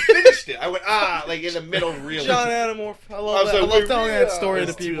think I finished it. I went like in the middle, really. John Adamorph. I I love was that. I like, love wait, telling really? that story It to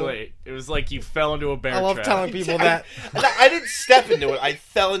was too people. late. It was like you fell into a bear I love trap. telling people that. I didn't step into it. I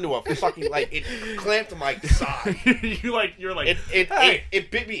fell into a fucking it clamped to my side. you're like, It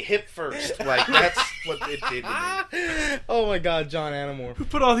bit me hip first. Like that's what it did to me. Oh my God, John Adamorph.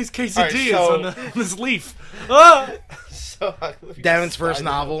 put all these quesadillas All on this leaf. Ah! So Devin's first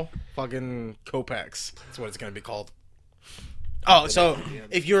novel, fucking Copex. That's what it's gonna be called. Oh, so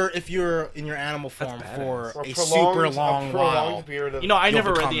if you're in your animal form badass. for For a super long while, period of. You know, I You'll never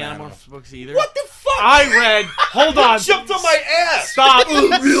read become the the Animorphs animal. books either. what the fuck? I read. Hold on. jumped on my ass. Stop.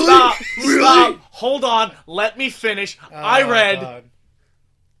 Really? Stop. Really? Stop. Hold on. Let me finish. I Oh, read, God.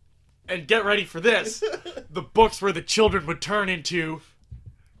 and get ready for this, the books where the children would turn into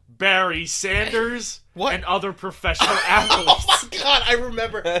Barry Sanders What? and other professional Oh athletes. my God, I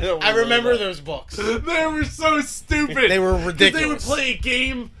remember. I don't I remember remember those books. They were so stupid. They were 'Cause ridiculous. They would play a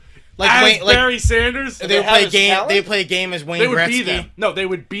game Like as Wayne, like Barry Sanders. they They would have play a his game. talent? They would play a game as Wayne They would Gretzky. be them. No, they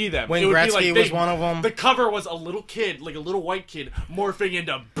would be them. Wayne It would be Gretzky like was one of them. The cover was a little kid, like a little white kid, morphing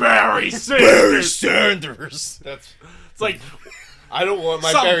into Barry Sanders. Sanders. That's. It's like I don't want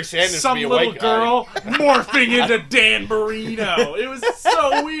my some, Barry Sanders some to be a little white guy. girl morphing into Dan Marino. It was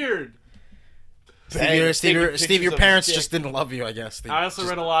so weird. Taking Steve, your pictures of parents his just didn't love you, I guess. They I also just-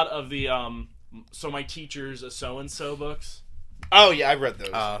 read a lot of the So My Teacher's a So-and-So books. Oh yeah, I read those.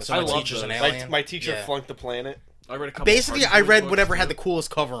 So I my love teacher's an those. alien. my teacher Yeah. flunked the planet. I read a couple. Basically, Hardy I Boy read books, whatever had too. the coolest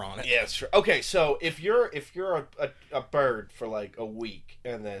cover on it. Yeah, it's true. Okay, so if you're a bird for like a week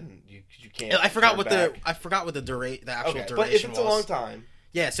and then you can't. I forgot turn what back. the actual Okay, duration but if it's a long was. time,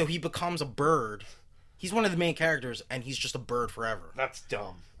 Yeah, so he becomes a bird. He's one of the main characters, and he's just a bird forever. that's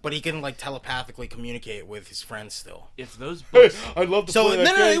dumb. But he can like telepathically communicate with his friends still. If those books, I'd love to So play that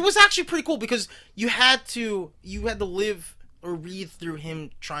no, game. it was actually pretty cool because you had to live or read through him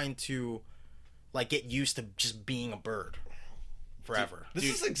trying to like get used to just being a bird forever. This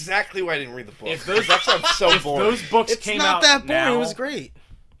Dude, is exactly why I didn't read the book. if those- that sounds so if boring. those books It's came not out that boring. now, It was great.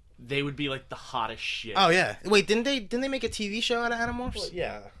 they would be like the hottest shit. Oh yeah. Wait, didn't they make a TV show out of Animorphs? Well,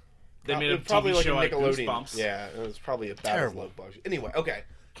 yeah. They made a probably TV like show a like Nickelodeon. Goosebumps. Yeah, it was probably about Terrible. as low budget. Anyway, okay.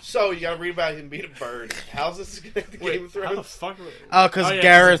 So you gotta read about him being a bird. How's this connected to Wait, Game of how the Thrones? fuck? Oh, because Oh, yeah,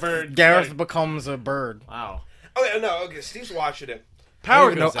 Gareth it's a bird. Gareth Right. becomes a bird. Wow. Oh yeah, no, okay. Steve's watching it.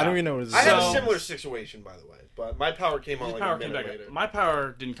 Power goes I don't out. even know what it is. I had a So- similar situation, by the way, but my power came on His like power a came minute back. later. My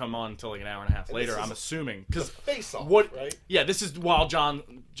power didn't come on until like an hour and a half And later. this is I'm assuming The because face off, what? right? Yeah, this is while Jon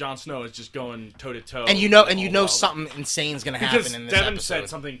Snow is just going toe to toe. And you know something insane's gonna happen because in this Devin episode. said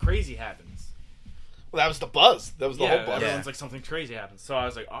something crazy happens. Well, that was the buzz. That was the Yeah, whole buzz. everyone's like something crazy happens. So I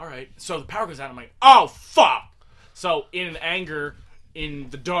was like, all right. So the power goes out. I'm like, oh fuck. So in anger, in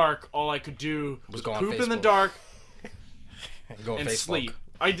the dark, all I could do was go on poop in the Facebook. dark Go on and Facebook. sleep.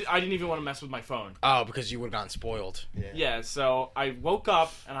 I didn't even want to mess with my phone. Oh, because you would have gotten spoiled. Yeah, so I woke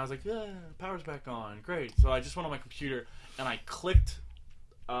up and I was like, yeah, power's back on. Great. So I just went on my computer and I clicked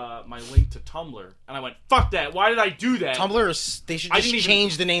my link to Tumblr and I went, fuck that. Why did I do that? Tumblr is. They should I just didn't even-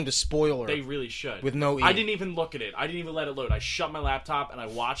 change the name to Spoiler. They really should. With no E. I didn't even look at it. I didn't even let it load. I shut my laptop and I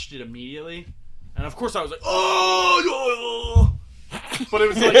watched it immediately. And of course I was like, oh, but it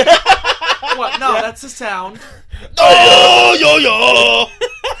was like, what? No, that's the sound. Oh, yo, yo!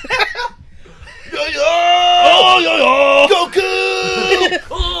 Yo, yo! Oh, yo, yo! Goku!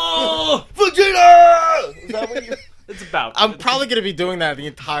 Oh, Vegeta! Is that what you... it's about. I'm probably gonna be doing that the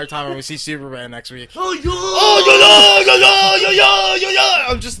entire time when we see Superman next week. Oh, yo! Oh, yo, yo, yo, yo, yo, yo, yo!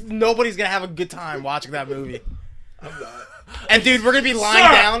 I'm just nobody's gonna have a good time watching that movie. I'm not. And dude, we're gonna be lying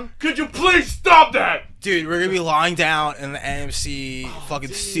Sir, down. Could you please stop that? Dude, we're gonna be lying down in the AMC fucking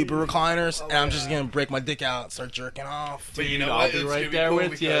dude. super recliners, and I'm just yeah. gonna break my dick out and start jerking off. But you Dude, know I'll what? be It's right gonna be there cool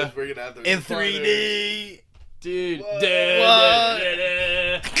with because ya. we're gonna have the In recliner. 3D. Dude. What?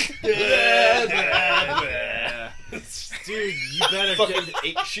 Dude, you better Fucking get,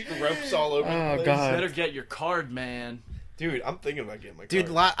 8 shooting ropes all over Oh, the place. God. better get your card, man. Dude, I'm thinking about getting my Dude,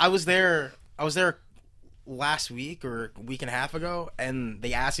 card. I was there last week or a week and a half ago, and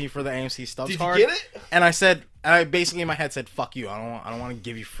they asked me for the AMC Stubs Did you card. get it? And I basically in my head said, "Fuck you! I don't want to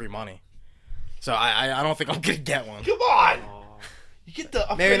give you free money." So I don't think I'm gonna get one. Come on! Oh. You get the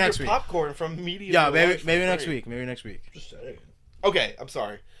Maybe upgrade next your week. popcorn from Media. Yeah, to maybe Lunch for next free. week. Maybe next week. Just saying. Okay, I'm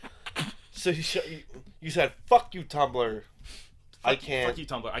sorry. So you said, fuck you, Tumblr. I can't. Fuck you,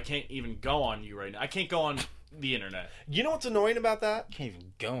 Tumblr. I can't even go on you right now. I can't go on the internet. You know what's annoying about that? Can't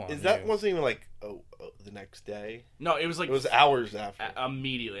even go on. Is that you. wasn't even like the next day. No, it was like It was hours after,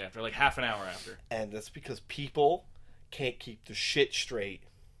 immediately after, like half an hour after. and that's because people can't keep the shit straight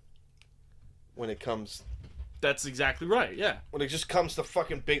when it comes That's exactly right. Yeah. when it just comes to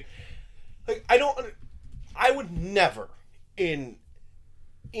fucking big. Like I would never in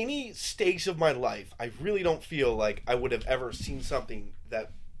any stage of my life. I really don't feel like I would have ever seen something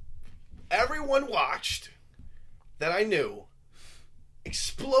that everyone watched that I knew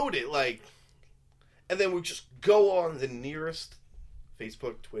exploded like, and then we just go on the nearest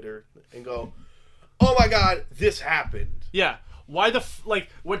Facebook, Twitter, and go, "Oh my god, this happened." Yeah. Why the like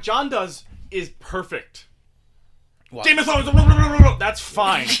what John does is perfect. What? Game of Thrones. That's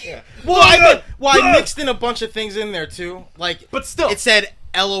fine. Yeah. Well, I mixed in a bunch of things in there too. Like, But still, it said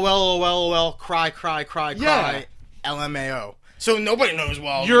LOL, cry, cry, cry, Yeah. cry, LMAO. So nobody knows what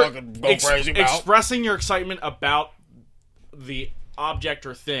I'm you're fucking go crazy about expressing your excitement about the object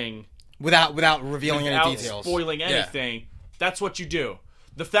or thing without revealing without any details, spoiling Yeah. anything. That's what you do.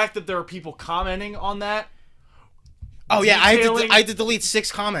 The fact that there are people commenting on that, Oh yeah, I detailing- had to delete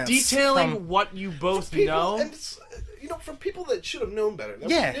 6 comments. detailing from- what you both People, know. and it's, from people that should have known better. That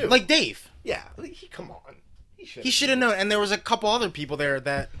we yeah, knew. like Dave. yeah, come on, He should have known, and there was a couple other people there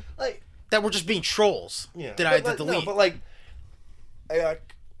that like were just being trolls. yeah. That I had to No, delete. but like,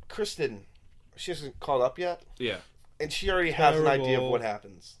 Kristen, she hasn't caught up yet, Yeah. and she already has an idea of Terrible. what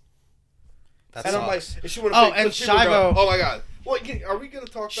happens. That And I'm like, sucks. if she wanna Oh, fake- and because people go, Shivo- oh my god, well, are we gonna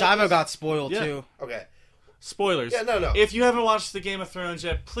talk? about Shivo this? got spoiled Yeah. too. Okay, Spoilers. Yeah, no. If you haven't watched the Game of Thrones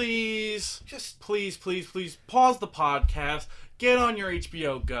yet, please just pause the podcast. get on your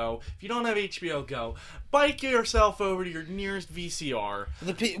HBO Go. If you don't have HBO Go, bike yourself over to your nearest VCR.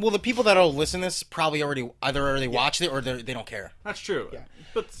 The people that will listen to this probably already watched it or they don't care. That's true. Yeah.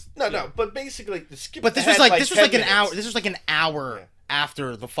 But No, but basically, skip But this ahead was like 10 an minutes. hour. This was like an hour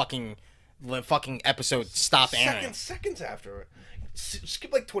after the fucking episode stopped airing. Seconds after.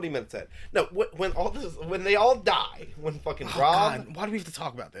 Skip like 20 minutes ahead. No, when they all die, when fucking Oh, Rob, God, why do we have to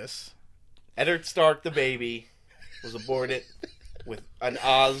talk about this? Eddard Stark, the baby, was aborted with an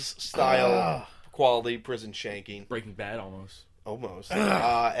Oz-style quality prison shanking. Breaking Bad almost. Almost.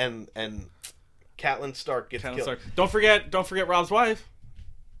 And Catelyn Stark gets Catelyn killed. Stark. Don't forget Rob's wife.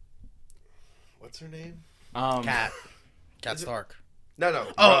 What's her name? Cat Stark.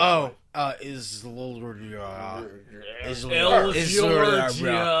 No. Is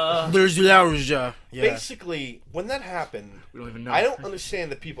Georgia. Yeah. Basically, when that happened, We don't even know. I don't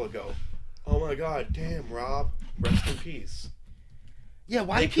understand the people that go, "Oh my god, damn, Rob, rest in peace." Yeah,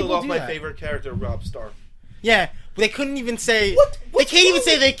 why They do people killed off do my that? favorite character, Rob Stark. Yeah, but they couldn't even say. What? They What's can't even wrong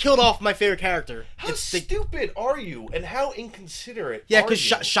say with- they killed off my favorite character. How stupid are you, and how inconsiderate? Yeah, are because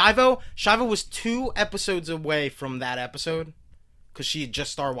you? Shiva was 2 episodes away from that episode, because she had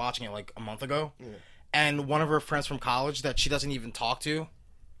just started watching it like a month ago, and one of her friends from college that she doesn't even talk to,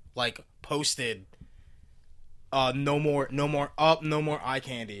 like posted, no more eye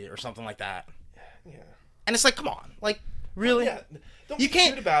candy or something like that. Yeah. And it's like, come on, like really? Yeah. Don't You be cute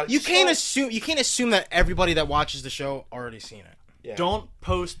can't. about it. You Just can't don't- assume that everybody that watches the show already seen it. Yeah. Don't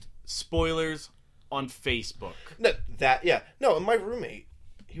post spoilers on Facebook. No, No, and my roommate,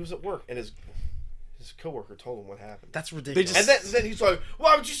 he was at work, and his coworker told him what happened. That's ridiculous. And then he's like,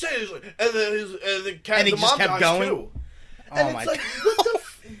 "Why would you say this?" And then And he the just mom kept dies going? too. Oh And my it's like, what the?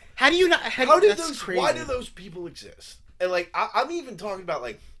 How do you not? How did that's those? Crazy. Why do those people exist? And like, I'm even talking about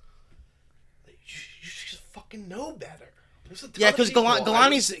like, you should fucking know better. There's a ton Yeah, of because people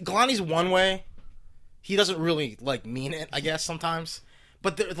Galani's one way. He doesn't really like mean it, I guess sometimes.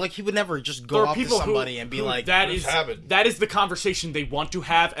 But like he would never just go There are up to people somebody and be who like, that "This is happened." that is the conversation they want to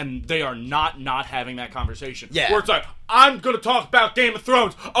have, and they are not having that conversation. Yeah. Where it's like, I'm gonna talk about Game of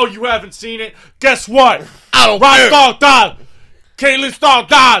Thrones. Oh, you haven't seen it? Guess what? I don't Rob care. Stark dies. Caitlyn Stark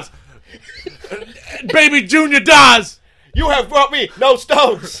dies. Baby Junior dies. You have brought me no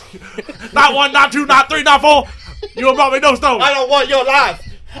stones. Not 1, not 2, not 3, not 4. You have brought me no stones. I don't want your life.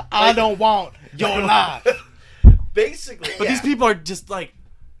 I don't want your life. Basically, But these people are just like,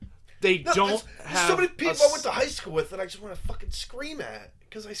 they No, don't there's have so many people a I went to high school with that I just want to fucking scream at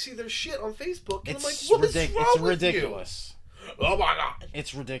because I see their shit on Facebook and I'm like, It's what is wrong it's with ridiculous. you? Oh my god!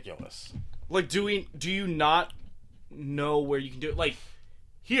 It's ridiculous. Like, do you not know where you can do it? Like,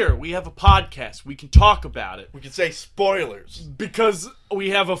 here we have a podcast. We can talk about it We could say spoilers. because we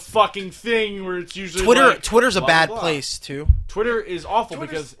have a fucking thing where it's usually like, Twitter's a blah, bad blah, blah. place too. Twitter is awful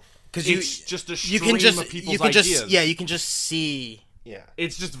Twitter's- because you it's just a you stream can just of people's you can ideas. just you can just see. Yeah.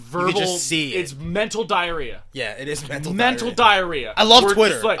 It's just verbal. just see it. It's mental diarrhea. Yeah, it is mental Diarrhea. I love Where it's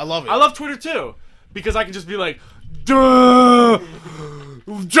Twitter. just like- I love it. I love Twitter too because I can just be like, duh,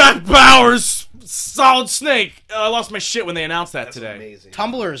 Jack Bauer's Solid Snake. I lost my shit when they announced that That's today. amazing.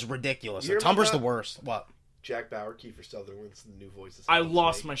 Tumblr is ridiculous. You ever Tumblr's the got- worst. What? Jack Bauer, Kiefer Sutherland's the new voices. I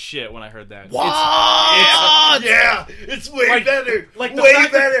lost my shit when I heard that. What? Yeah, it's way Like- better. Like the way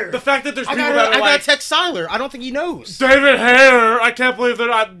fact better. That, the fact that there's I people gotta, that I are gotta like, text Siler. I don't think he knows. David Hayter. I can't believe they're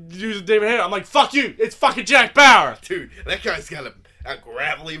not using David Hayter. I'm like, fuck you. It's fucking Jack Bauer. Dude, that guy's got a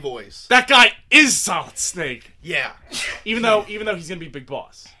gravelly voice. That guy is Solid Snake. Yeah. Even though he's gonna be Big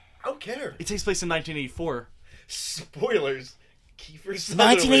Boss. I don't care. It takes place in 1984. Spoilers. Kiefer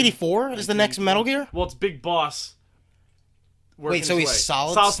Sutherland. 1984 is the next Metal Gear. Well, it's Big Boss. working Wait, so his he's way.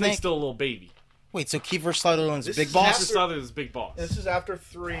 Solid Solid Snake? Snake's still a little baby. Wait, so Kiefer Sutherland's This Big is Boss? Kiefer Sutherland is Big Boss. This is after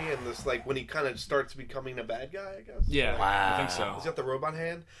 3 and this, like, when he kind of starts becoming a bad guy, I guess. Yeah, Wow. I think so. He's got the robot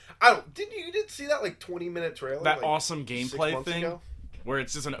hand. I don't. You didn't see that, like, 20-minute trailer? That like, awesome 6 gameplay months thing ago? where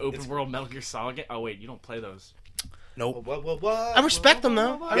it's just an open world Metal Gear Solid game. Oh wait, you don't play those. Nope. What? I respect them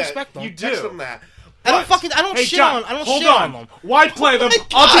though. I Yeah, respect them. you do. Text him that. I don't But- fucking. I don't Hey, shit John, on. I don't hold shit on them. Why play them? my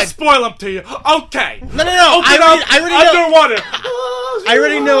I'll God. just spoil them to you. Okay. No. I already know. Underwater. I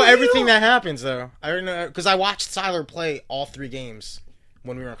already know everything that happens though. I already know because I watched Siler play all 3 games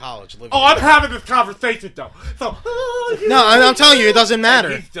when we were in college. living Oh, I'm together. having this conversation though. So. No, I'm telling you, it doesn't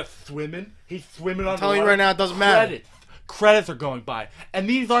matter. He's just swimming. He's swimming underwater. telling you right now, it doesn't matter. Credits are going by. And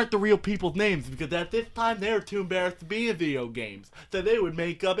these aren't the real people's names because at this time they were too embarrassed to be in video games. So they would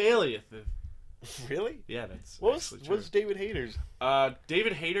make up aliases. Really? Yeah, that's What's actually true. David Hayter's?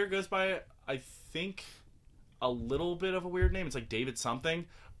 David Hayter goes by, I think, a little bit of a weird name. It's like David something.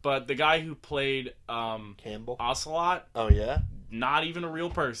 but the guy who played Campbell. Ocelot, Oh yeah. not even a real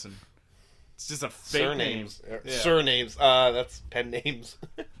person. It's just a fake Surnames. name. Yeah. Surnames. That's pen names.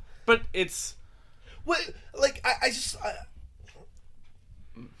 But it's What? Like I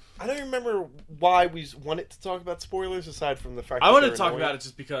don't remember why we wanted to talk about spoilers aside from the fact. I that want to they're talk annoying. about it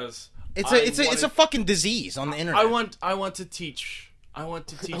just because It's a fucking disease on the internet. I want to teach want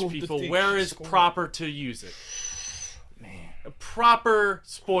to people teach where is spoilers. proper to use it. Man. Proper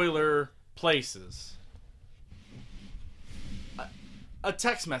spoiler places. A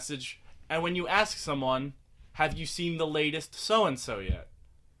text message, and when you ask someone, "Have you seen the latest so and so yet?"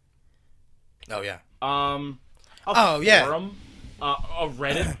 Oh yeah. A forum, a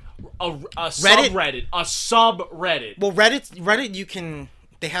Reddit, a subreddit, a subreddit. Well, Reddit, you can.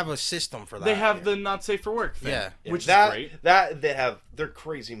 They have a system for that. They have the not safe for work thing, Yeah. which that, is great. That they're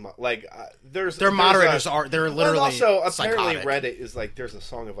crazy. There's Their moderators a, they're and literally also apparently psychotic. Reddit is like there's a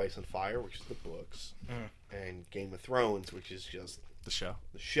Song of Ice and Fire, which is the books, and Game of Thrones, which is just The show.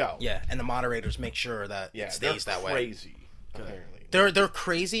 the show. Yeah, and the moderators make sure that Yeah, it stays they're that way. crazy. Apparently, They're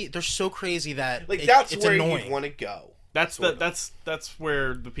crazy. They're so crazy that like it- that's it's where annoying. you want to go. That's Sort of. that's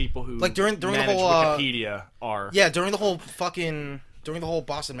where the people who Like, during the manage whole, Wikipedia are. Yeah, during the whole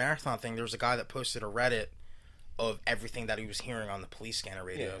Boston Marathon thing, there was a guy that posted a Reddit of everything that he was hearing on the police scanner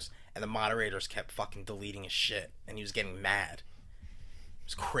radios, and the moderators kept fucking deleting his shit, and he was getting mad. It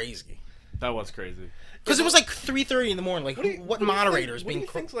was crazy. That was crazy. Because it was like 3:30 in the morning. Like, What do you- what what do you moderator is think- what do being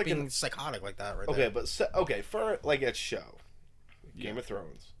you think's like being an- psychotic like that? Right Okay, there? but for like a show, Game of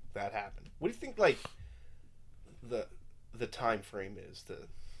Thrones, that happened. What do you think? Like the time frame is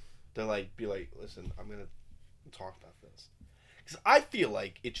to like be like, listen, I'm gonna talk about this because I feel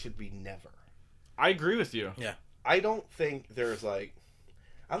like it should be never. I agree with you. Yeah. I don't think there's like,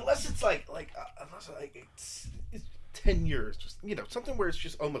 unless it's unless it's 10 years, just something where it's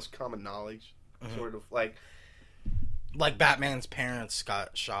just almost common knowledge, sort of like. Like Batman's parents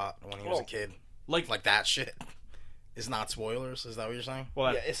got shot when he was a Oh. kid. Like That shit is not spoilers. Is that what you're saying?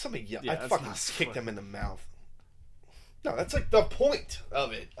 well, Yeah, it's something. Yeah, yeah, I'd that's fucking not kick fun. them in the mouth. No, that's like the point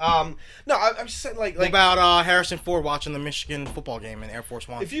of it. No, I'm just saying What like about Harrison Ford watching the Michigan football game in Air Force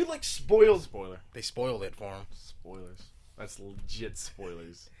One? if you like spoiled. spoiler. They spoiled it for him. Spoilers. That's legit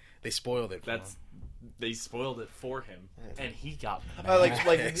spoilers. They spoiled it for That's him. they spoiled it for him, and he got mad. Like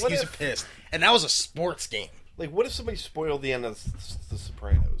what He was if pissed. And that was a sports game. what if somebody spoiled the end of The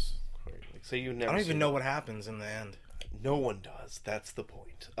Sopranos? Like, say you never. I don't even seen know it. what happens in the end. No one does. That's the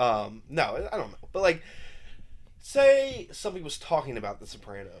point. No, I don't know. But like, say somebody was talking about The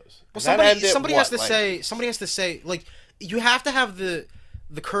Sopranos. Well, and that ended somebody what, has to like- say. Somebody has to say. Like, you have to have the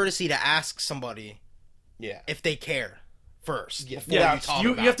courtesy to ask somebody Yeah. if they care first. Yeah, before Yeah, you talk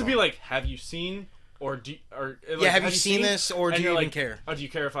you about have to them. be like, have you seen or like, have you seen this, or and do you you're even like, care? Oh, do you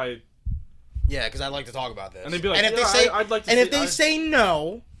care if I? Yeah, because I'd like to talk about this. And they'd be like, and if yeah, they say, I'd like to and see- if they I- say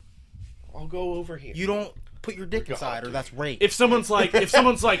no, I'll go over here. you don't put your dick God. inside, or that's rape. If someone's like,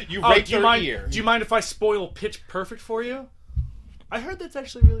 You oh, raped do you their mind? ear. Do you mind if I spoil Pitch Perfect for you? I heard that's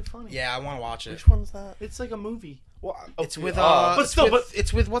actually really funny. Yeah, I want to watch it. Which one's that? It's like a movie. Well, It's with but it's still, with,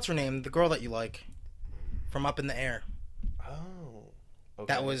 it's with what's her name, the girl that you like, from Up in the Air. Oh.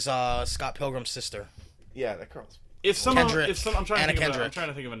 Okay. That was Scott Pilgrim's sister. Yeah, that girl's. If someone, Kendrick. I'm trying Anna to think of, Kendrick. I'm trying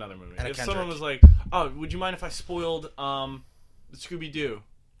to think of another movie. Anna If someone Kendrick. was like, oh, would you mind if I spoiled Scooby Doo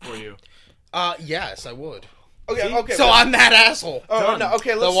for you? Yes, I would. Okay. See? Okay. So well- I'm that asshole. Oh Done. no.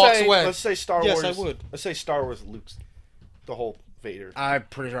 Okay. That walks Let's say. away. Let's say Star Yes, Wars. I would. Let's say Star Wars. Luke's the whole Vader. I'm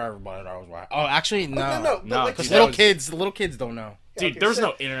pretty sure everybody knows why. Oh, actually, no. No. No, Like, dude, say- Little kids don't know. Dude, okay, there was say-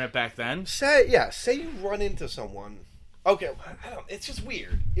 no internet back then. Say you run into someone. Okay, I don't. It's just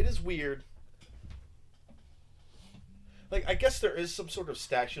weird. It is weird. Like I guess there is some sort of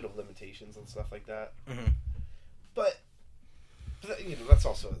statute of limitations and stuff like that. Mhm. But that's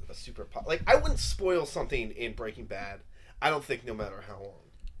also a super like I wouldn't spoil something in Breaking Bad. I don't think no matter how long.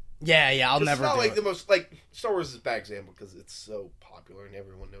 Yeah, I'll 'Cause never It's not do like it. the most like Star Wars is a bad example because it's so popular and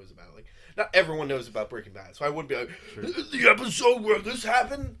everyone knows about it. Like not everyone knows about Breaking Bad, so I wouldn't be like the episode where this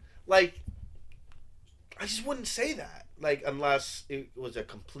happened. Like I just wouldn't say that. Like unless it was a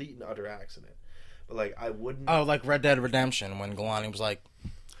complete and utter accident. But like I wouldn't. Oh, like Red Dead Redemption when Galani was like,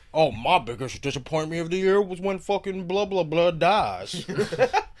 "Oh, my biggest disappointment of the year was when fucking blah blah blah dies."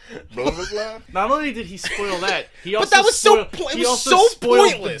 Blah, blah, blah. Not only did he spoil that, he also that was so spoiled, it he was also so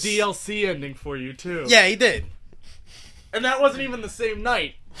spoiled pointless. the DLC ending for you too. Yeah, he did. and that wasn't even the same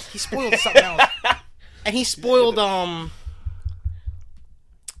night. He spoiled something else, and he spoiled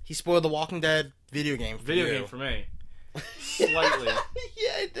He spoiled the Walking Dead video game. For Video you. game for me, slightly.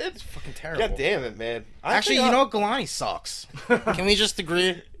 Yeah, it did. Fucking terrible. God damn it, man. I Actually, think you know what? Galani sucks. Can we just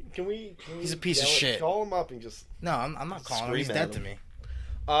agree? He's a piece of yell shit. Call him up and just. No, I'm not calling him. He's Scream at dead to him.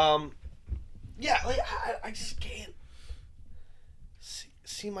 me. Yeah, like I just can't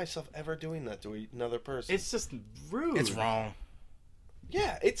see myself ever doing that to another person. It's just rude. It's wrong.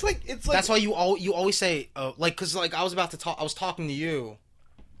 Yeah, it's like That's why you always say like, because like I was talking to you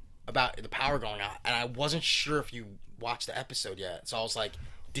about the power going out, and I wasn't sure if you watched the episode yet. So I was like,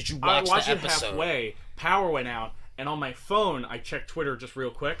 did you watch I watched the it episode? halfway. Power went out, and on my phone, I checked Twitter just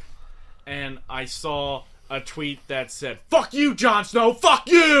real quick, and I saw a tweet that said, "Fuck you, Jon Snow. Fuck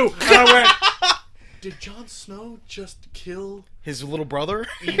you." And I went, "Did Jon Snow just kill His little brother?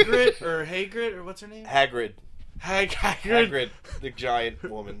 Ygritte or Hagrid or what's her name? Hagrid. Hagrid. The giant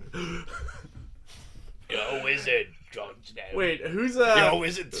woman. Yo, wizard, Jon Snow. Wait, who's Yo,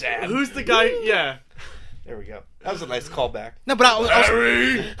 wizard Sam. Who's the guy? Yeah. There we go. That was a nice callback. No, but I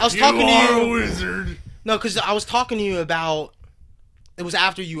was talking to you. Wizard. No, because I was talking to you about. It was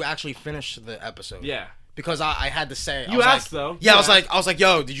after you actually finished the episode. Yeah. Because I had to say. You asked though. Yeah, You I was like,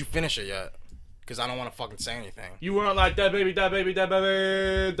 yo, did you finish it yet? Because I don't want to fucking say anything. You weren't like that baby, that baby, that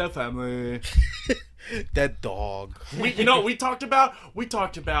baby, that family. That dog. We talked about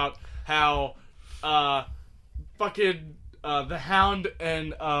how fucking the Hound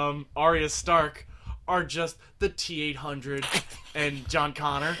and Arya Stark are just the T-800 and John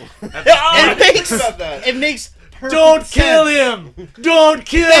Connor. It makes perfect Don't sense. kill him! Don't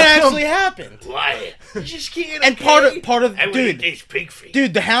kill That him! actually happened. Why? You just can't. And part of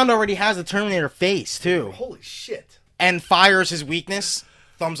dude, the Hound already has the Terminator face too, Holy shit. and fire is his weakness.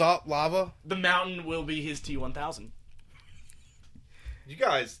 Thumbs up, lava. The mountain will be his T-1000. You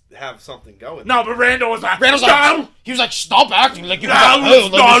guys have something going. No, but Randall was like, Randall's like, he was like, stop acting like you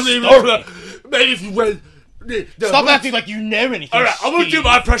Maybe if you went. Stop acting like you know anything. Alright, I'm gonna do Steve.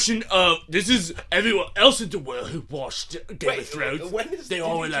 my impression of this is everyone else in the world who watched Game of Thrones. They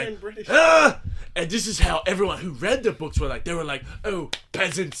all were like, British? and this is how everyone who read the books were like. They were like, oh,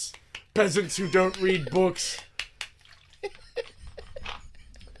 peasants who don't read books.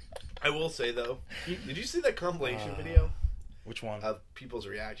 I will say though, did you see that compilation video Which one? of people's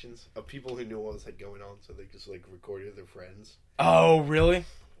reactions of people who knew what was like going on, so they just like recorded their friends? Oh, really?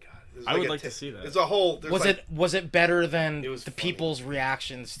 There's I would a like to see that. There's a whole. There's Was it better than It was the funny. people's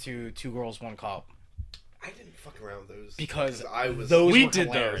reactions to Two Girls, One Cup? I didn't fuck around with those Because I was. those We were did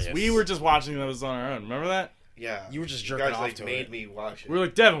hilarious. those. We were just watching those on our own. Remember that? Yeah, You were just you jerking guys off like to made it. me watch it. We were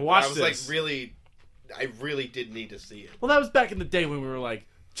like, Devin, watch I was this. like I really did need to see it. Well, that was back in the day when we were like,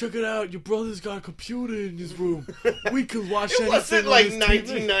 check it out, your brother's got a computer in his room. We could watch It anything wasn't on like his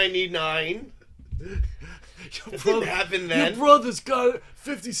TV." 1999. Your It didn't happen then. Your brother's got a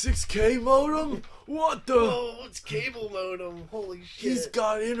 56K modem? What the? Oh, it's cable modem. Holy shit. He's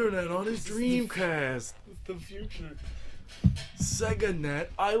got internet on his Dreamcast. It's the future. SegaNet.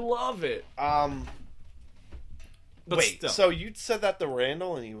 I love it. But Wait, still. so you said that to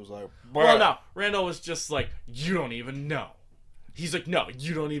Randall and he was like, Well, no. Randall was just like, you don't even know. He's like, no,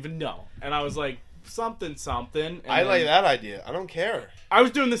 you don't even know. And I was like, something. And I then like that idea. I don't care. I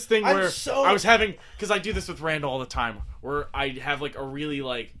was doing this thing I'm where so- I was having, because I do this with Randall all the time, where I have like a really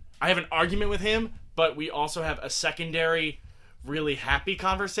like, I have an argument with him, but we also have a secondary, really happy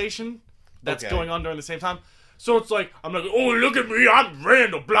conversation that's Okay. going on during the same time. So it's like, I'm like, oh, look at me, I'm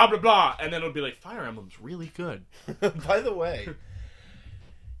Randall, blah, blah, blah. And then it'll be like, Fire Emblem's really good. By the way,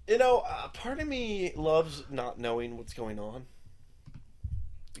 you know, part of me loves not knowing what's going on.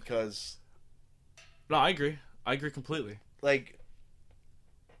 Because, No, I agree. I agree completely. like,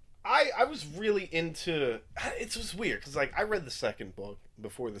 I was really into... It's just weird, because, like, I read the second book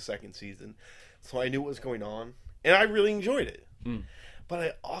before the second season, so I knew what was going on, and I really enjoyed it. Mm. But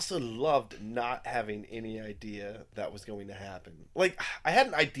I also loved not having any idea that was going to happen. Like, I had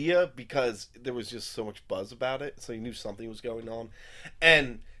an idea because there was just so much buzz about it, so you knew something was going on.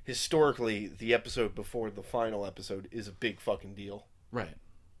 And historically, the episode before the final episode is a big fucking deal. Right.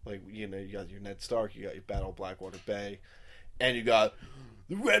 Like, you know, you got your Ned Stark, you got your Battle of Blackwater Bay, and you got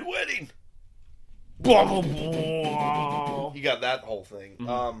the Red Wedding. Blah, blah, blah. You got that whole thing.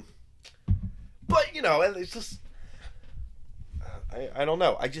 Mm-hmm. But, you know, and it's just... I don't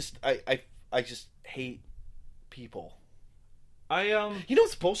know. I just hate people. You know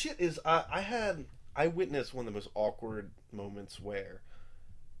what's bullshit is I witnessed one of the most awkward moments where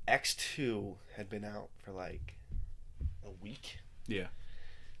X2 had been out for like a week. Yeah.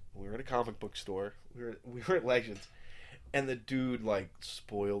 We were at a comic book store. We were at Legends, and the dude like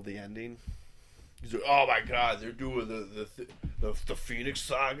spoiled the ending. He's like, "Oh my god, they're doing the Phoenix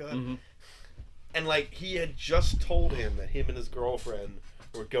Saga," Mm-hmm. and like he had just told him that him and his girlfriend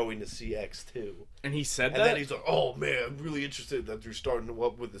we're going to see X2. And he said And that? then he's like, oh man, I'm really interested that they're starting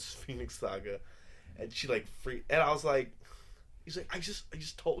up with this Phoenix Saga. And she like and I was like, he's like, I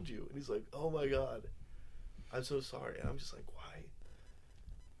just told you. And he's like, oh my god, I'm so sorry. And I'm just like,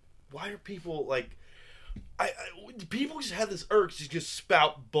 why are people like, people just have this urge to just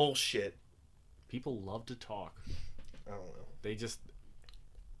spout bullshit. People love to talk. I don't know.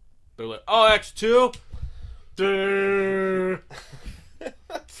 They're like, oh, X2? Duh.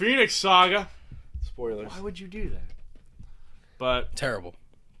 Phoenix Saga. Spoilers. Why would you do that? But Terrible.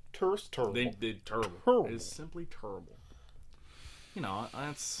 Terrible. they did terrible. Terrible. It's simply terrible. You know,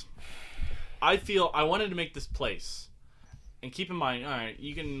 that's... I feel I wanted to make this place. And keep in mind, alright,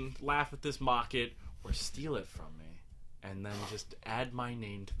 you can laugh at this, mock it, or steal it from me. And then just add my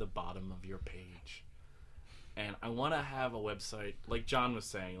name to the bottom of your page. And I want to have a website, like John was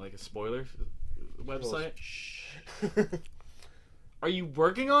saying, like a spoiler website. Are you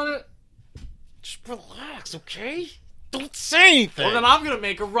working on it? Just relax, okay? Don't say anything. Well, then I'm going to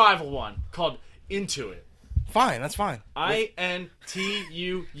make a rival one called Intuit. Fine, that's fine.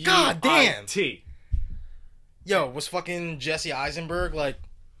 INTUUIT. God damn. Yo, was fucking Jesse Eisenberg like,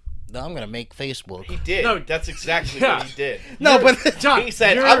 no, I'm gonna make Facebook. He did. No, that's exactly yeah. what he did. No, but John, He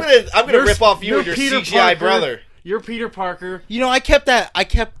said, you're- I'm gonna you're- rip off you you're and your Peter CGI Parker. brother. You're Peter Parker. you know, I kept the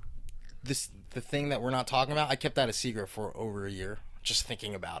thing that we're not talking about. I kept that a secret for over a year, just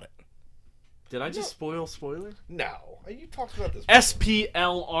thinking about it. Did I just spoil spoiler? No, you talked about this.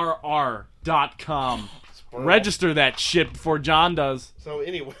 SPLRR.com. Register that shit before John does. So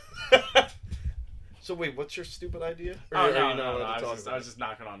anyway, so wait, what's your stupid idea? Or Oh, are no, you not no, allowed to talk I about was it? just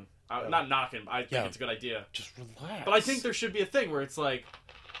knocking on. Not knocking. I think Yeah. it's a good idea. Just relax. But I think there should be a thing where it's like,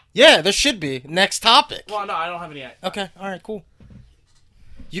 yeah, there should be. Next topic. well, no, I don't have any. Okay, all right, cool.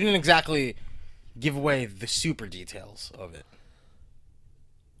 You didn't exactly give away the super details of it.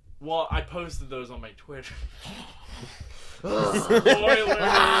 Well, I posted those on my Twitter. Spoilers.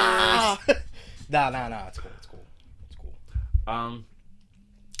 Nah, it's cool.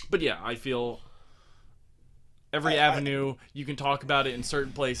 But yeah, I feel every avenue you can talk about it in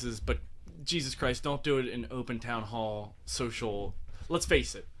certain places, but Jesus Christ, don't do it in open town hall social. Let's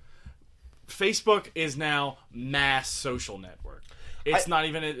face it, Facebook is now mass social network. It's not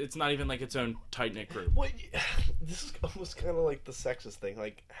even like its own tight knit group. Well, this is almost kind of like the sexist thing.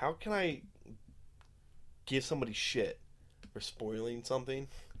 Like, how can I give somebody shit for spoiling something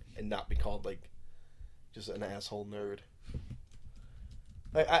and not be called like just an asshole nerd?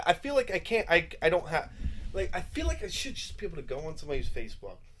 Like, I feel like I can't. I don't have. Like, I feel like I should just be able to go on somebody's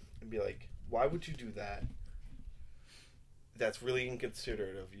Facebook and be like, "Why would you do that? That's really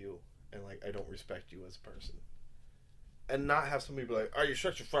inconsiderate of you, and like, I don't respect you as a person." And not have somebody be like, "Oh, you're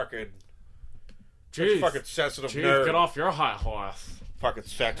such a fucking fucking sensitive nerd. Get off your high horse." Fucking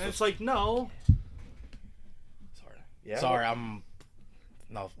sexist." And it's like, no. Sorry, I'm.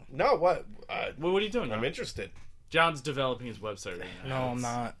 No, What? Well, what are you doing? I'm John? interested. John's developing his website right now. no, I'm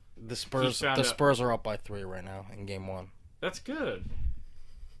not. The Spurs. found The out- Spurs are up by 3 right now in Game 1. That's good.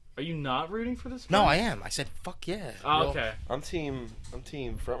 Are you not rooting for this? No, I am. I said fuck yeah. Oh, okay. I'm team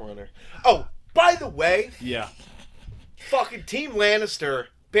front runner. Oh, by the way, Yeah. fucking Team Lannister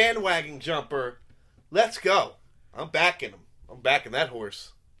bandwagon jumper. Let's go. I'm backing him. I'm backing that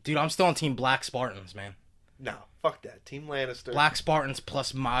horse. Dude, I'm still on Team Black Spartans, man. No, fuck that. Team Lannister. Black Spartans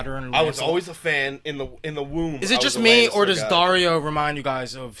plus modern. I was Lancelot. always a fan in the womb. Is I it was just a me, Lannister or does guy. Dario remind you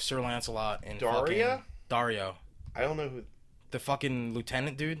guys of Sir Lancelot and Daria? fucking Dario, I don't know who. the fucking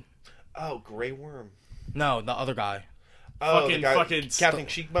lieutenant dude? Oh, Grey Worm. No, the other guy. Oh, Fucking- the guy, fucking Captain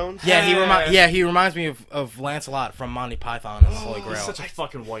Cheekbones. Yeah, Yeah. he reminds me of Lancelot from Monty Python and the Holy He's Grail. such a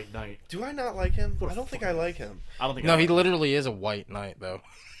fucking white knight. Do I not like him? What a I don't think I like him. I don't think. No, I he like literally is a white knight though.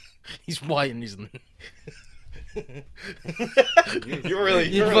 He's white and he's. You're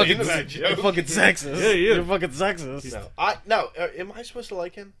really into that joke. You're fucking sexist. Yeah, he is. You're fucking sexist. No. Am I supposed to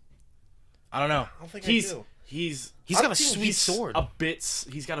like him? I don't know. I don't think He's I do. he's He's got a team- sweet he's sword.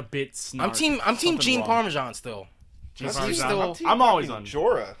 He's got a bit. I'm team something Gene wrong. Parmesan still. Gene He's Parmesan. still- team I'm always fucking on.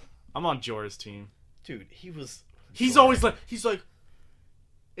 Jorah. I'm on Jorah's team. Dude, he was. He's Jorah. always like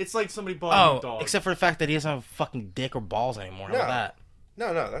it's like somebody bought a new Oh, dog. except for the fact that he doesn't have a fucking dick or balls anymore. How No. about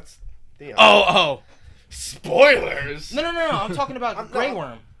that? No, that's. Theon. Oh. spoilers. No. I'm talking about I'm Grey not-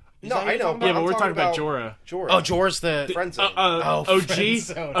 Worm. Is No, that what I you're know, talking but yeah, about? but we're I'm talking about talking Jorah. Jorah. Oh, Jorah's the. Friend zone. OG,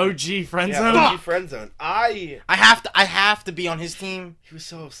 friendzone. OG friend Yeah, zone. OG friend zone. I have to be on his team. He was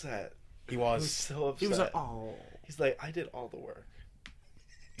so upset. He He was was. so upset. He was like, oh. He's like, I did all the work.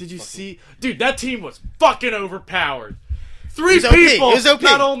 Did you see, dude? That team was fucking overpowered. 3 was OP. people It was OP.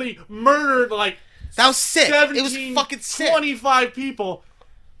 not only murdered like That was sick. 17, It was fucking sick. 25 people,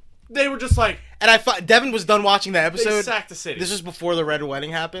 They were just like, And Devin was done watching the they episode. sacked the city. This was before the Red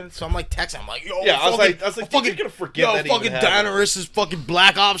Wedding happened, so I'm like texting. I'm like, yo, Yeah, I was like, fucking, you're gonna forget yo, that even fucking happened. Daenerys' fucking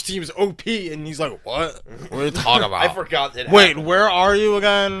Black Ops team is OP, and he's like, what? What are you talking about? I forgot that. Wait, happened. where are you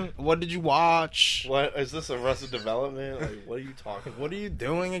again? What did you watch? What is this? Arrested Development? Like, what are you talking? What are you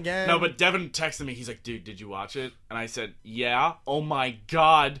doing again? No, but Devin texted me. He's like, dude, did you watch it? And I said, yeah. Oh my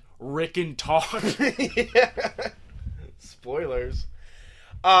God, Rick and Todd. Yeah. Spoilers.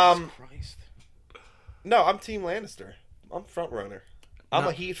 Christ. No, I'm Team Lannister. I'm front runner. I'm No.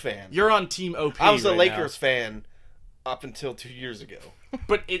 a Heat fan. You're on Team OP. I was a right Lakers fan up until 2 years ago. now.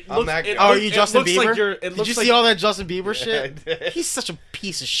 But it I'm looks. that It guy. Oh, look- are you it Justin looks Bieber? Like you're, it Did looks you like, see all that Justin Bieber I shit? did. He's such a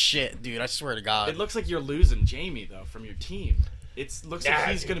piece of shit, dude. I swear to God. It looks like you're losing Jamie though from your team. It looks like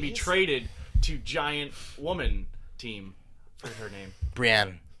Yeah, he's going to be he's- traded to Giant Woman team. What's her name?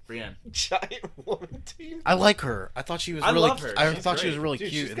 Brienne. Brienne. Giant woman team. I like her. I thought she was I really. love her. I She's thought she was great. really Dude,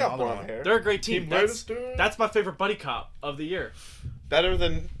 cute. she's in got the other blonde one. hair. They're a great team. Team That's, Lannister. that's my favorite buddy cop of the year. Better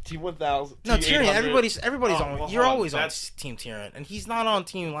than Team 1000. No, Team Tyrion. 800. Everybody's Oh, on. well, You're hold on. always on That's- Team Tyrion, and he's not on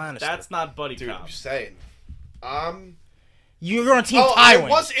Team Lannister. That's not buddy Dude, cop. I'm just saying. You're on Team I Tywin.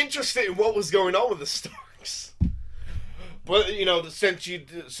 was interested in what was going on with the Starks, but you know, since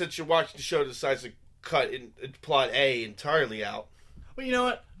you watched the show, decides to cut in plot A entirely out Well, you know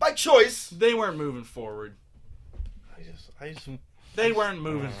what? by choice. They weren't moving forward. I just They weren't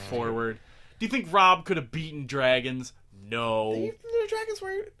moving forward. Do you think Rob could have beaten dragons? No. the dragons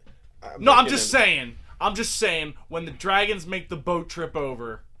were. No, I'm just saying. I'm just saying. When the dragons make the boat trip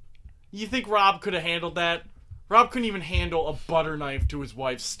over, you think Rob could have handled that? Rob couldn't even handle a butter knife to his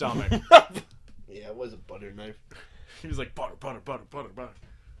wife's stomach. Yeah, it was a butter knife. He was like, butter, butter, butter, butter, butter.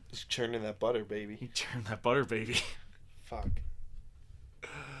 Just churning that butter, baby. He turned that butter, baby. Fuck.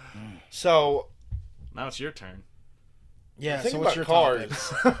 So, Now it's your turn. Yeah. think So what's about your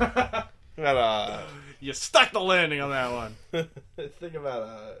cars. topic? got You stuck the landing on that one. think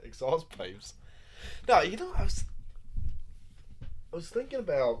about exhaust pipes. No, you know, I was thinking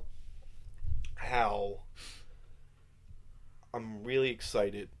about how I'm really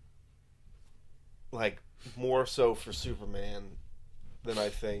excited, like more so for Superman than I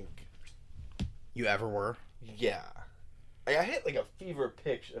think. You ever were? Yeah, I hit like a fever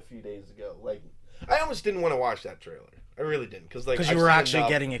pitch a few days ago. Like, I almost didn't want to watch that trailer. I really didn't, because like Because I've you were seen actually enough-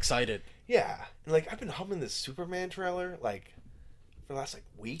 getting excited. Yeah, and like I've been humming this Superman trailer like for the last like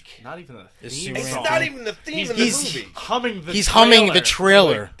week. Not even the Is theme Superman- It's song. not even the theme of the he's movie. humming the He's trailer. humming the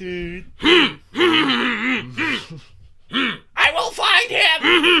trailer. Dude. I will find him.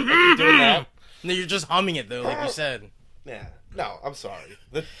 Doing that? No, you're just humming it though, like you said. Yeah. No, I'm sorry.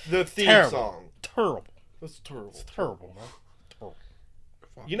 The theme Terrible. song. Terrible. That's terrible. Terrible, man. Terrible.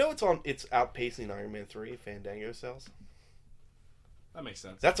 You know it's outpacing Iron Man 3 Fandango sales. That makes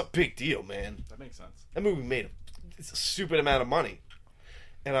sense. That's a big deal, man. That makes sense. That movie made it's a stupid amount of money,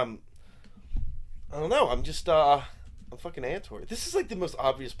 and I don't know. I'm just I'm fucking into it. This is like the most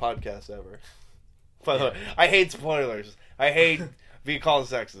obvious podcast ever. By the way, I hate spoilers. I hate being called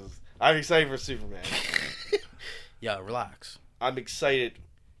sexist. I'm excited for Superman. Yeah, relax. I'm excited.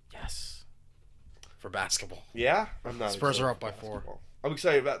 Yes. For basketball. Yeah, I'm not. Spurs excited are up for by 4. basketball. I'm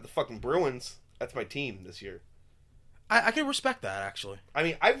excited about the fucking Bruins. That's my team this year. I can respect that actually. I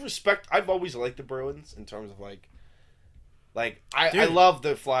mean, I've always liked the Bruins in terms of like I Dude. love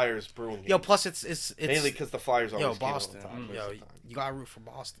the Flyers Bruin games. Yo, plus it's mainly because the Flyers always yo, game all Boston. the time, most Yo, of the time. you gotta root for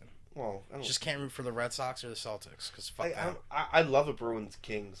Boston. Well, I don't. Just can't root for the Red Sox or the Celtics because fuck that. I love the Bruins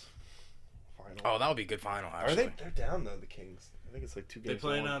Kings final. Oh, that would be a good final. Are Actually, they? They're down though. The Kings. I think it's like 2 They games.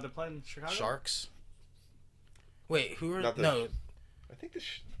 playing. to 1. They're playing Chicago. Sharks. Wait, who are Not the- no? I think the.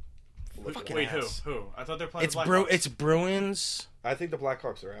 Fucking Wait, ass. who? I thought they're playing. It's the Blackhawks. It's Bruins. I think the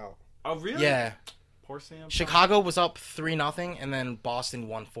Blackhawks are out. Oh really? Yeah, Poor Sam. Chicago was up 3-0, and then Boston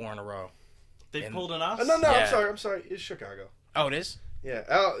won 4 in a row. They And- pulled an us. No, Yeah. I'm sorry. It's Chicago. Oh, it is. Yeah.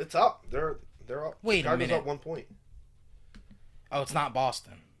 Oh, it's up. They're up. Wait a Chicago's minute. up 1 point. Oh, it's not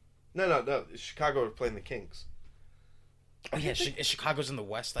Boston. No. Chicago are playing the Kings. Oh yeah, Chicago's in the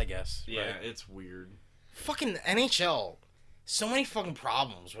West, I guess. Yeah, right? it's weird. Fucking NHL. So many fucking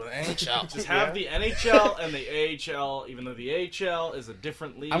problems with NHL. Just have the NHL and the AHL, even though the AHL is a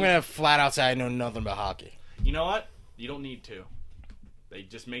different league. I'm gonna flat out say I know nothing about hockey. You know what? You don't need to. They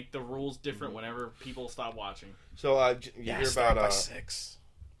just make the rules different whenever people stop watching. So you hear start about by 6.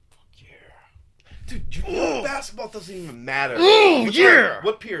 Fuck yeah. dude? You know, basketball doesn't even matter. Ooh, Which yeah! one?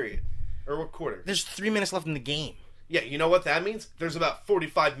 What period or what quarter? There's 3 minutes left in the game. Yeah, you know what that means? There's about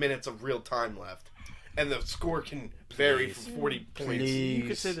 45 minutes of real time left, and the score can vary from 40 points. Please. You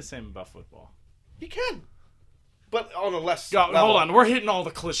could say the same about football. You can. but on a less. Yo, level. hold on, we're hitting all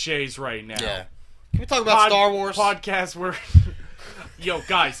the cliches right now. Yeah. Can we talk about Star Wars? Podcast where, yo,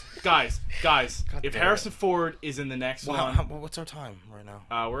 guys. If damn Harrison Ford is in the next one, What's our time right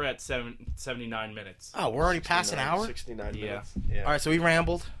now? we're at 79 minutes. Oh, we're already past an hour? 69 Yeah. minutes. Yeah. All right, so we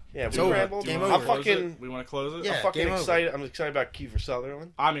rambled. Yeah, It's we over. rambled. Game I'm over. fucking, We want to close it. Yeah. I'm fucking game over. excited. I'm excited about Kiefer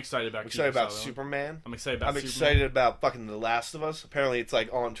Sutherland. I'm excited about. I'm excited Kiefer about Sutherland. Superman. I'm excited about. I'm Superman. excited about fucking The Last of Us. Apparently, it's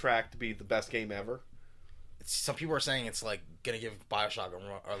like on track to be the best game ever. Some people are saying it's like gonna give Bioshock a run.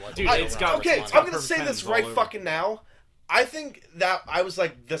 Or like Dude, a it's run. got- Okay, it's I'm gonna perfect say pens this all right over. fucking now. I think that I was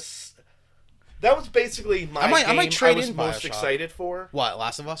like this. That was basically my I might game trade I was in most Bioshock. excited for. What,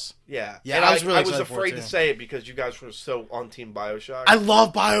 Last of Us? Yeah, Yeah, and I was really I was excited for it, afraid too. to say it because you guys were so on Team Bioshock. I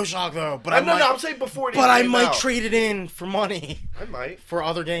love Bioshock though, but no, I'm saying before it but I came might out. trade it in for money I might. for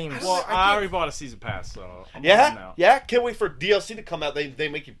other games. Well, I I think- already bought a season pass, so I'm Yeah, done now. yeah. Can't wait for DLC to come out. They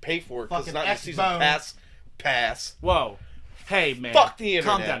make you pay for it because it's Fucking not the season Xbone. pass. Whoa, hey man, Fuck the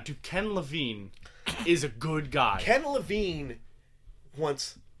calm internet. down. Dude, Ken Levine is a good guy. Ken Levine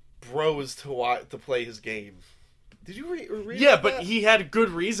wants bros to play his game. Did you read Yeah, about but that? he had good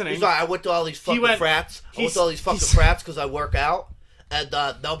reasoning. He's like, I went to all these fucking went- frats. I went he's- to all these fucking he's- frats because I work out, and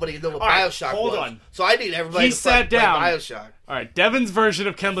nobody knew what All right, Bioshock hold was. on. So I need everybody He to sat fucking down. play Bioshock. All right, Devin's version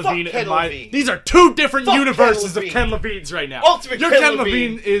of Ken Levine Ken and my Levine. these are two different Fuck universes Ken of Ken Levines right now. Ultimate Your Ken Ken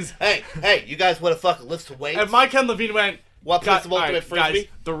Levine. Levine is, Hey, you guys want to fucking lift some weights? and my Ken Levine went. What "God, puts of all ultimate right, frisbee? guys,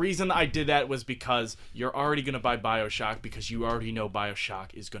 the reason I did that was because you're already gonna buy Bioshock because you already know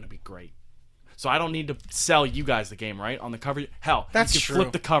Bioshock is gonna be great. So I don't need to sell you guys the game, right? On the cover, hell, That's you can true.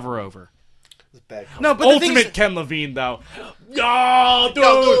 flip the cover over. It's bad. No, but the thing Ultimate is, Ken Levine, though. Yo, dude.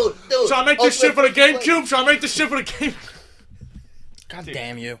 Yo, dude, Should I make this shit for Ultimate the Frisbee. GameCube? Should I make this shit for the game? God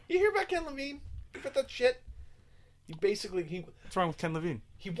damn you. You hear about Ken Levine? You hear about that shit? He basically What's wrong with Ken Levine?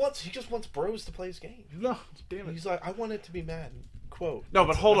 he just wants bros to play his game. No, damn it. He's like, I want it to be Madden. Quote. No,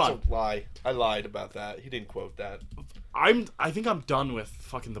 but hold That's on. a lie. I lied about that. He didn't quote that. I think I'm done with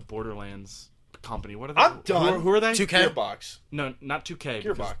fucking the Borderlands company. What are they? I'm done. Who are they? 2K? Gearbox. No, not 2K.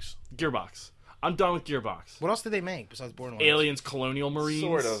 because- Gearbox. Gearbox. I'm done with Gearbox. What else did they make besides Borderlands? Aliens, Colonial Marines.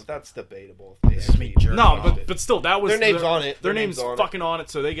 Sort of. That's debatable. If they This is me actually jerking No, off. but still, that was Their name's on it. Their Their name's name's on it. fucking on it,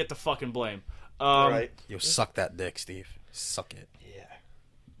 so they get to fucking blame. right. Yo, suck that dick, Steve. Suck it. Yeah.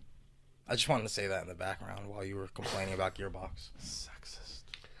 I just wanted to say that in the background while you were complaining about Gearbox. Sexist.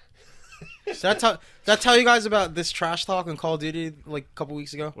 Did I tell you guys about this trash talk on Call of Duty like a couple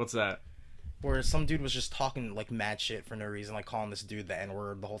weeks ago? What's that? Where some dude was just talking like mad shit for no reason, like calling this dude the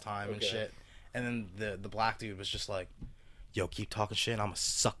N-word the whole time and Okay. shit. And then the black dude was just like, yo, keep talking shit and I'm gonna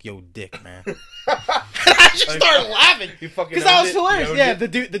suck your dick, man. and I just started laughing. You fucking Because that owned was it? hilarious. You owned Yeah,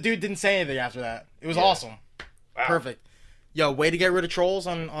 it? the dude didn't say anything after that. It was Yeah. awesome. Wow. Perfect. Yo, way to get rid of trolls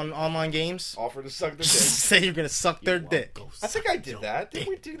on online games. Offer to suck the dick. Say you're gonna suck their dick. I think I did that. Did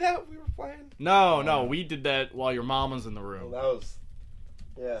we do that? We were playing. No, we did that while your mom was in the Well, room. that was.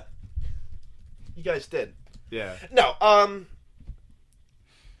 Yeah. You guys did. Yeah. No.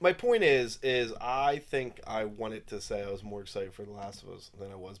 My point is I think I wanted to say I was more excited for The Last of Us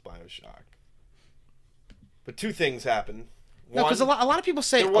than I was Bioshock. But two things happened. No, because a One, lot of people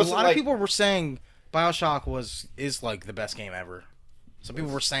say there a wasn't, lot of like- people were saying Bioshock is like the best game ever. Some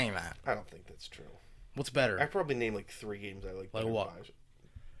people were saying that. I don't think that's true. What's I better? probably named like 3 games I like. Like better than what? Bioshock.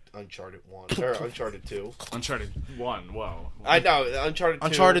 Uncharted 1 or Uncharted 2. Uncharted 1. Whoa. I know Uncharted 2.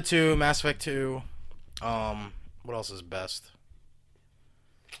 Uncharted 2, Mass Effect 2. What else is best?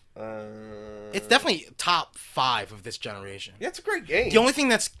 It's definitely top 5 of this generation. Yeah, it's a great game. The only thing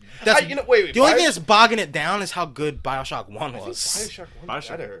that's wait. the only thing that's bogging it down is how good Bioshock 1 I think was. Bioshock 1's Bioshock.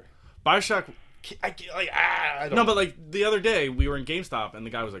 better. Bioshock. I don't No, but like the other day we were in GameStop and the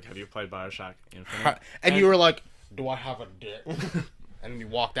guy was like, "Have you played Bioshock Infinite?" And you were like, "Do I have a dick?" And you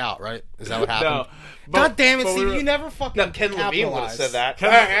walked out, right? Is that what happened? No. but- God damn it, but we Steve! were- You never fucking No, Ken Levine would have said that.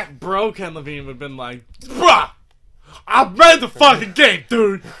 Ken Levine would have been like, "Bruh, I read the fucking game,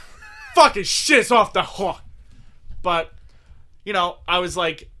 dude. Fucking shit's off the hook." But you know, I was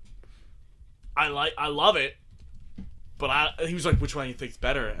like, I love it. But he was like, "Which one do you think's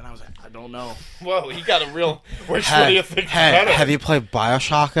better?" And I was like, "I don't know." Whoa, he got a real. Which one do you think's better? Have you played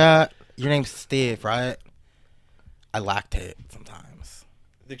Bioshock yet? Your name's Steve, right? I lactate sometimes.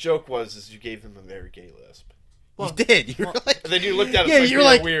 The joke was you gave him a very gay lisp. You did. You were like, And then you looked at yeah, him you were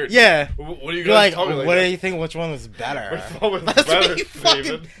like, weird. yeah. What are you You're guys like, talking what like do you think? Which one was better? Which one was That's better, what you fucking.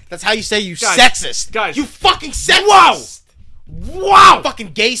 David? That's how you say you Guys, sexist, guys. You fucking sexist. Wow! Wow!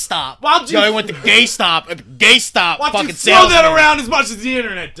 Fucking gay stop. Why'd you- Yo, I went to gay stop. At the gay stop. Why don't fucking you throw that salesman. around as much as the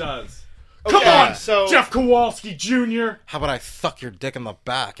internet does? Come Okay, on, so- Jeff Kowalski Jr. How about I suck your dick in the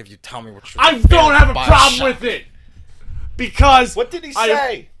back if you tell me which? I don't have a problem with it. because What did he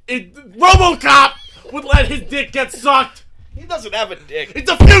say? RoboCop would let his dick get sucked. He doesn't have a dick. It's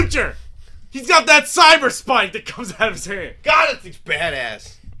the future. He's got that cyber spike that comes out of his hand. God, it's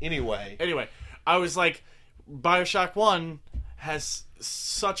badass. Anyway. Anyway, I was like, Bioshock 1 has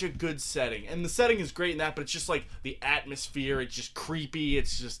such a good setting. And the setting is great in that, but it's just like the atmosphere. It's just creepy.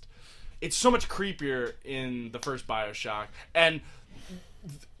 It's so much creepier in the first Bioshock. And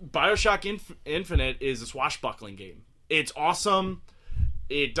Bioshock Infinite is a swashbuckling game. It's awesome.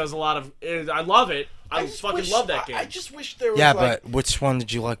 It does a lot of... I love it. I fucking love that game. I just wish there was Yeah, like... but which one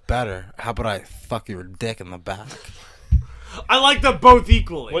did you like better? How about I fuck your dick in the back? I like them both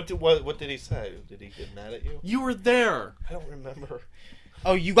equally. What did he say? Did he get mad at you? You were there. I don't remember.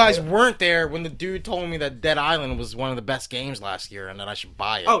 Oh, you guys weren't there when the dude told me that Dead Island was one of the best games last year and that I should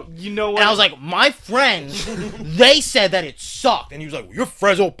buy it. Oh, you know what? And I was like, my friends, they said that it sucked. And he was like, well, your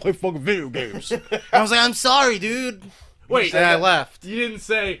friends don't play fucking video games. And I was like, I'm sorry, dude. Wait, And I left. you didn't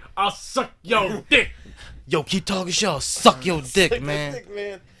say, I'll suck your dick. Yo, keep talking shit. I'll suck your dick, Like, man. dick,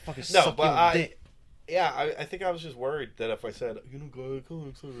 man. Fucking No, suck but your dick. I think I was just worried that if I said, guys, I'm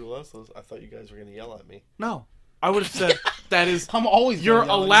excited for Last of Us, I thought you guys were going to yell at me. No. I would have said, that is... I'm always You're gonna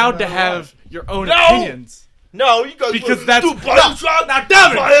yell at you allowed no to matter have your own No! opinions. No, you guys Because were, that's... Dude, Bioshock! Now,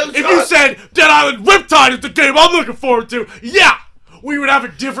 damn it! If you said Dead Island Riptide is the game I'm looking forward to, yeah! We would have a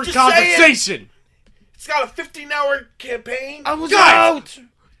different Just say it. conversation. It's got a 15-hour campaign. I was Guys! out.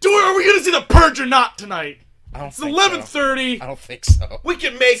 Are we gonna see The Purge or not tonight? I don't It's think 11:30. so. I don't think so. We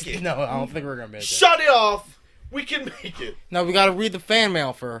can make it. No, I don't think we're gonna make it. Shut it off. We can make it. No, we gotta read the fan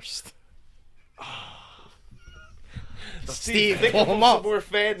mail first. Steve, think pull of him some up. more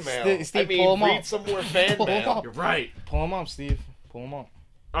fan mail. Steve, I mean, pull him read up. some more fan Pull him mail. up. You're right. Pull him up, Steve. Pull him up.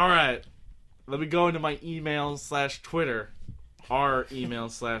 All right. Let me go into my email/Twitter. Our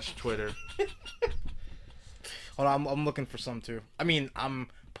email/Twitter. Hold on, I'm looking for some too. I mean, I'm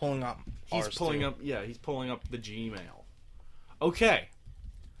pulling up. He's ours, pulling too. up. Yeah, he's pulling up the Gmail. Okay.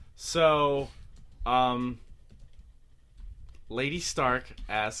 So, Lady Stark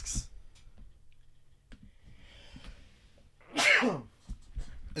asks.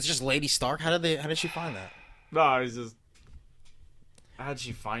 It's just Lady Stark. How did she find that? No, it's just. How'd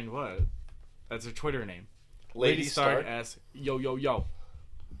she find what? That's her Twitter name. Lady Stark. asks, yo, yo, yo.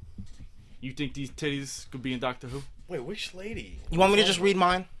 You think these titties could be in Doctor Who? Wait, which lady? You want me to just read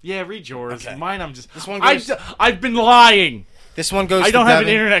mine? Yeah, read yours. Okay. Mine, I'm just. This one goes. I've been lying. This one goes. I don't to have an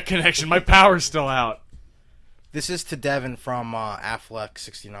Devin. internet connection. My power's still out. This is to Devin from Affleck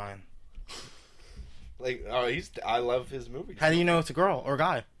 69. Like, oh, I love his movies. How do you know it's a girl or a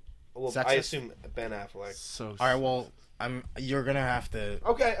guy? Well, Sexist? I assume Ben Affleck. So. All right, well, you're gonna have to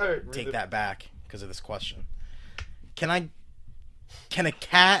Okay, all right. take that back because of this question. Can a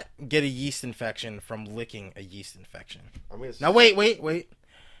cat get a yeast infection from licking a yeast infection? Now wait.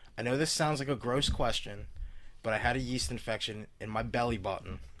 I know this sounds like a gross question, but I had a yeast infection in my belly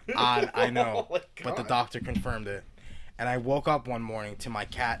button. I know, Oh my but the God. doctor confirmed it. And I woke up one morning to my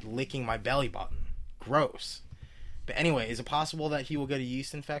cat licking my belly button. Gross. But anyway, is it possible that he will get a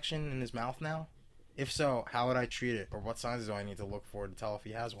yeast infection in his mouth now? If so, how would I treat it? Or what signs do I need to look for to tell if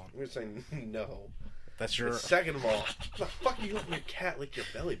he has one? I'm gonna say no. That's your... Second of all, the fuck are you letting your cat lick your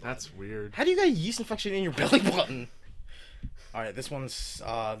belly button? That's weird. How do you get a yeast infection in your belly button? All right, this one goes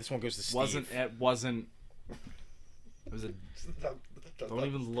to Steve. It wasn't. It was a. Don't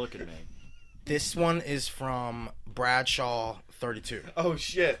even look at me. This one is from Bradshaw32. Oh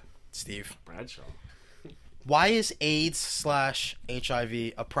shit. Steve, Bradshaw. why is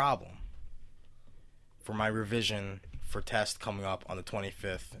AIDS/HIV a problem? For my revision for test coming up on the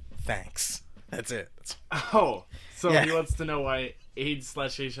 25th. Thanks. That's it. Oh, so Yeah. he wants to know why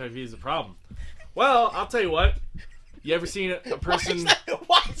AIDS/HIV is a problem. Well, I'll tell you what. You ever seen a person?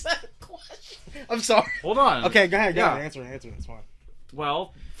 Why is that a question? I'm sorry. Hold on. Okay, go ahead. Yeah. Answer it. It's fine.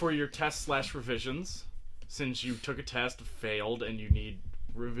 Well, for your test/revisions, since you took a test, failed, and you need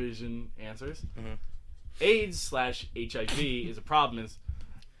revision answers, Mhm. AIDS/HIV is a problem.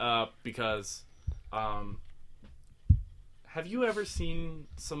 Because have you ever seen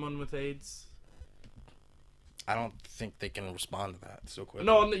someone with AIDS? I don't think they can respond to that so quick.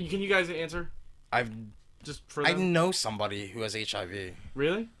 No, can you guys answer? I Just for I them? know somebody who has HIV.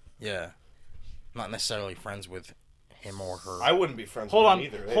 Really? Yeah. Not necessarily friends with him or her. I wouldn't be friends Hold with on, him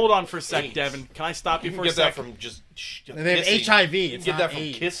either. hold on for a sec, AIDS. Devin. Can I stop you You for can a get that sec? from just They have kissing. HIV. You It's can get that not from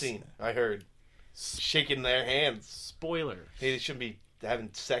AIDS. kissing. I heard shaking their hands. Spoiler. Hey, they shouldn't be having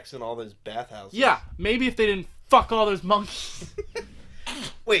sex in all those bathhouses. Yeah, maybe if they didn't fuck all those monkeys.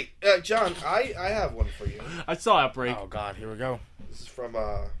 Wait, John, I have one for you. I saw Outbreak. Oh God, here we go. This is from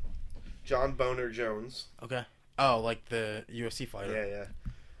John Boner Jones. Okay. Oh, like the UFC fighter. Yeah, yeah.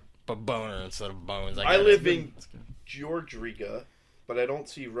 But boner instead of bones. I guess. live in Georgia, but I don't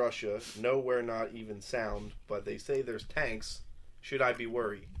see Russia. Nowhere, not even sound. But they say there's tanks. Should I be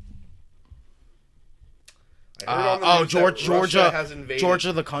worried? I heard on the news that Russia has invaded.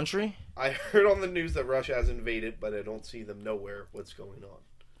 Georgia, the country. I heard on the news that Russia has invaded, but I don't see them nowhere. What's going on?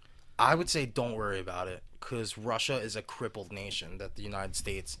 I would say don't worry about it, because Russia is a crippled nation that the United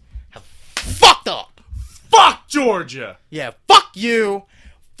States have fucked up. Fuck Georgia. Yeah, fuck you,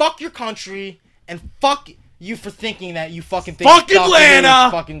 fuck your country, and fuck you for thinking that you fucking think Fuck Dr. Atlanta!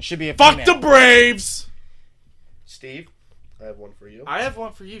 Lewis fucking should be a Fuck female. the Braves. Steve, I have one for you. I have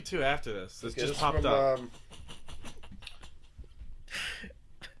one for you too. After this, this Okay, just this popped from, up.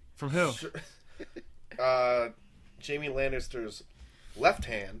 From who? Jamie Lannister's left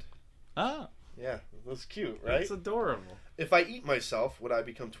hand. Oh, Yeah, that's cute, right? that's adorable. If I eat myself, would I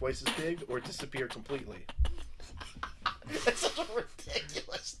become twice as big or disappear completely? That's such a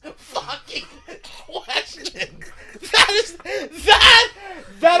ridiculous fucking question.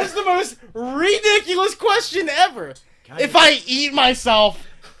 That is the most ridiculous question ever. God, If I eat myself,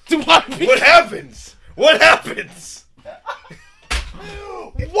 do I be... What happens? What happens?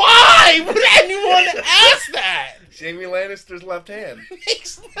 Why would anyone ask that? Jamie Lannister's left hand.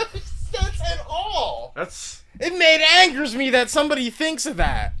 Makes no sense at all. That's Angers me that somebody thinks of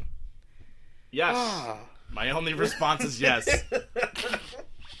that. yes. Ah. My only response is yes.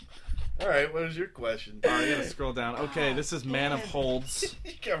 All right, what is your question? I gotta scroll down. Okay, this is Man of Holds.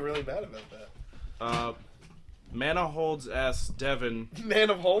 You got really mad about that. Man of Holds asks Devin, Man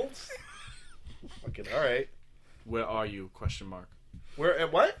of Holds? Fucking all right. "Where are you?" Question mark. Where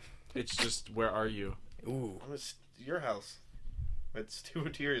at what? It's just where are you? Ooh. I'm at your house. It's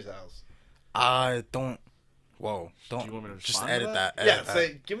Stuart Tier's house. I don't. Whoa. Don't. Do you want me to just respond to edit that? that. Yeah, edit that.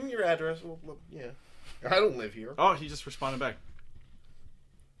 say give him your address. Well, yeah. I don't live here. Oh, he just responded back.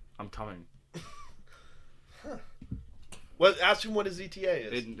 I'm coming. Well, ask him what his ETA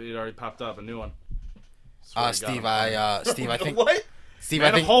is. It already popped up a new one. Swear to God, Steve, I'm Steve, I think. What? Steve, Man I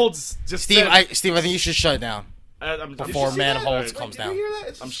of think. Holds just Steve, said, Steve, I think you should shut it down. I'm before Did you see Man that? Holds Like, comes did down. you hear that?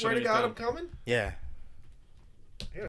 It's I'm swear to shutting it God, down. I'm coming. Yeah.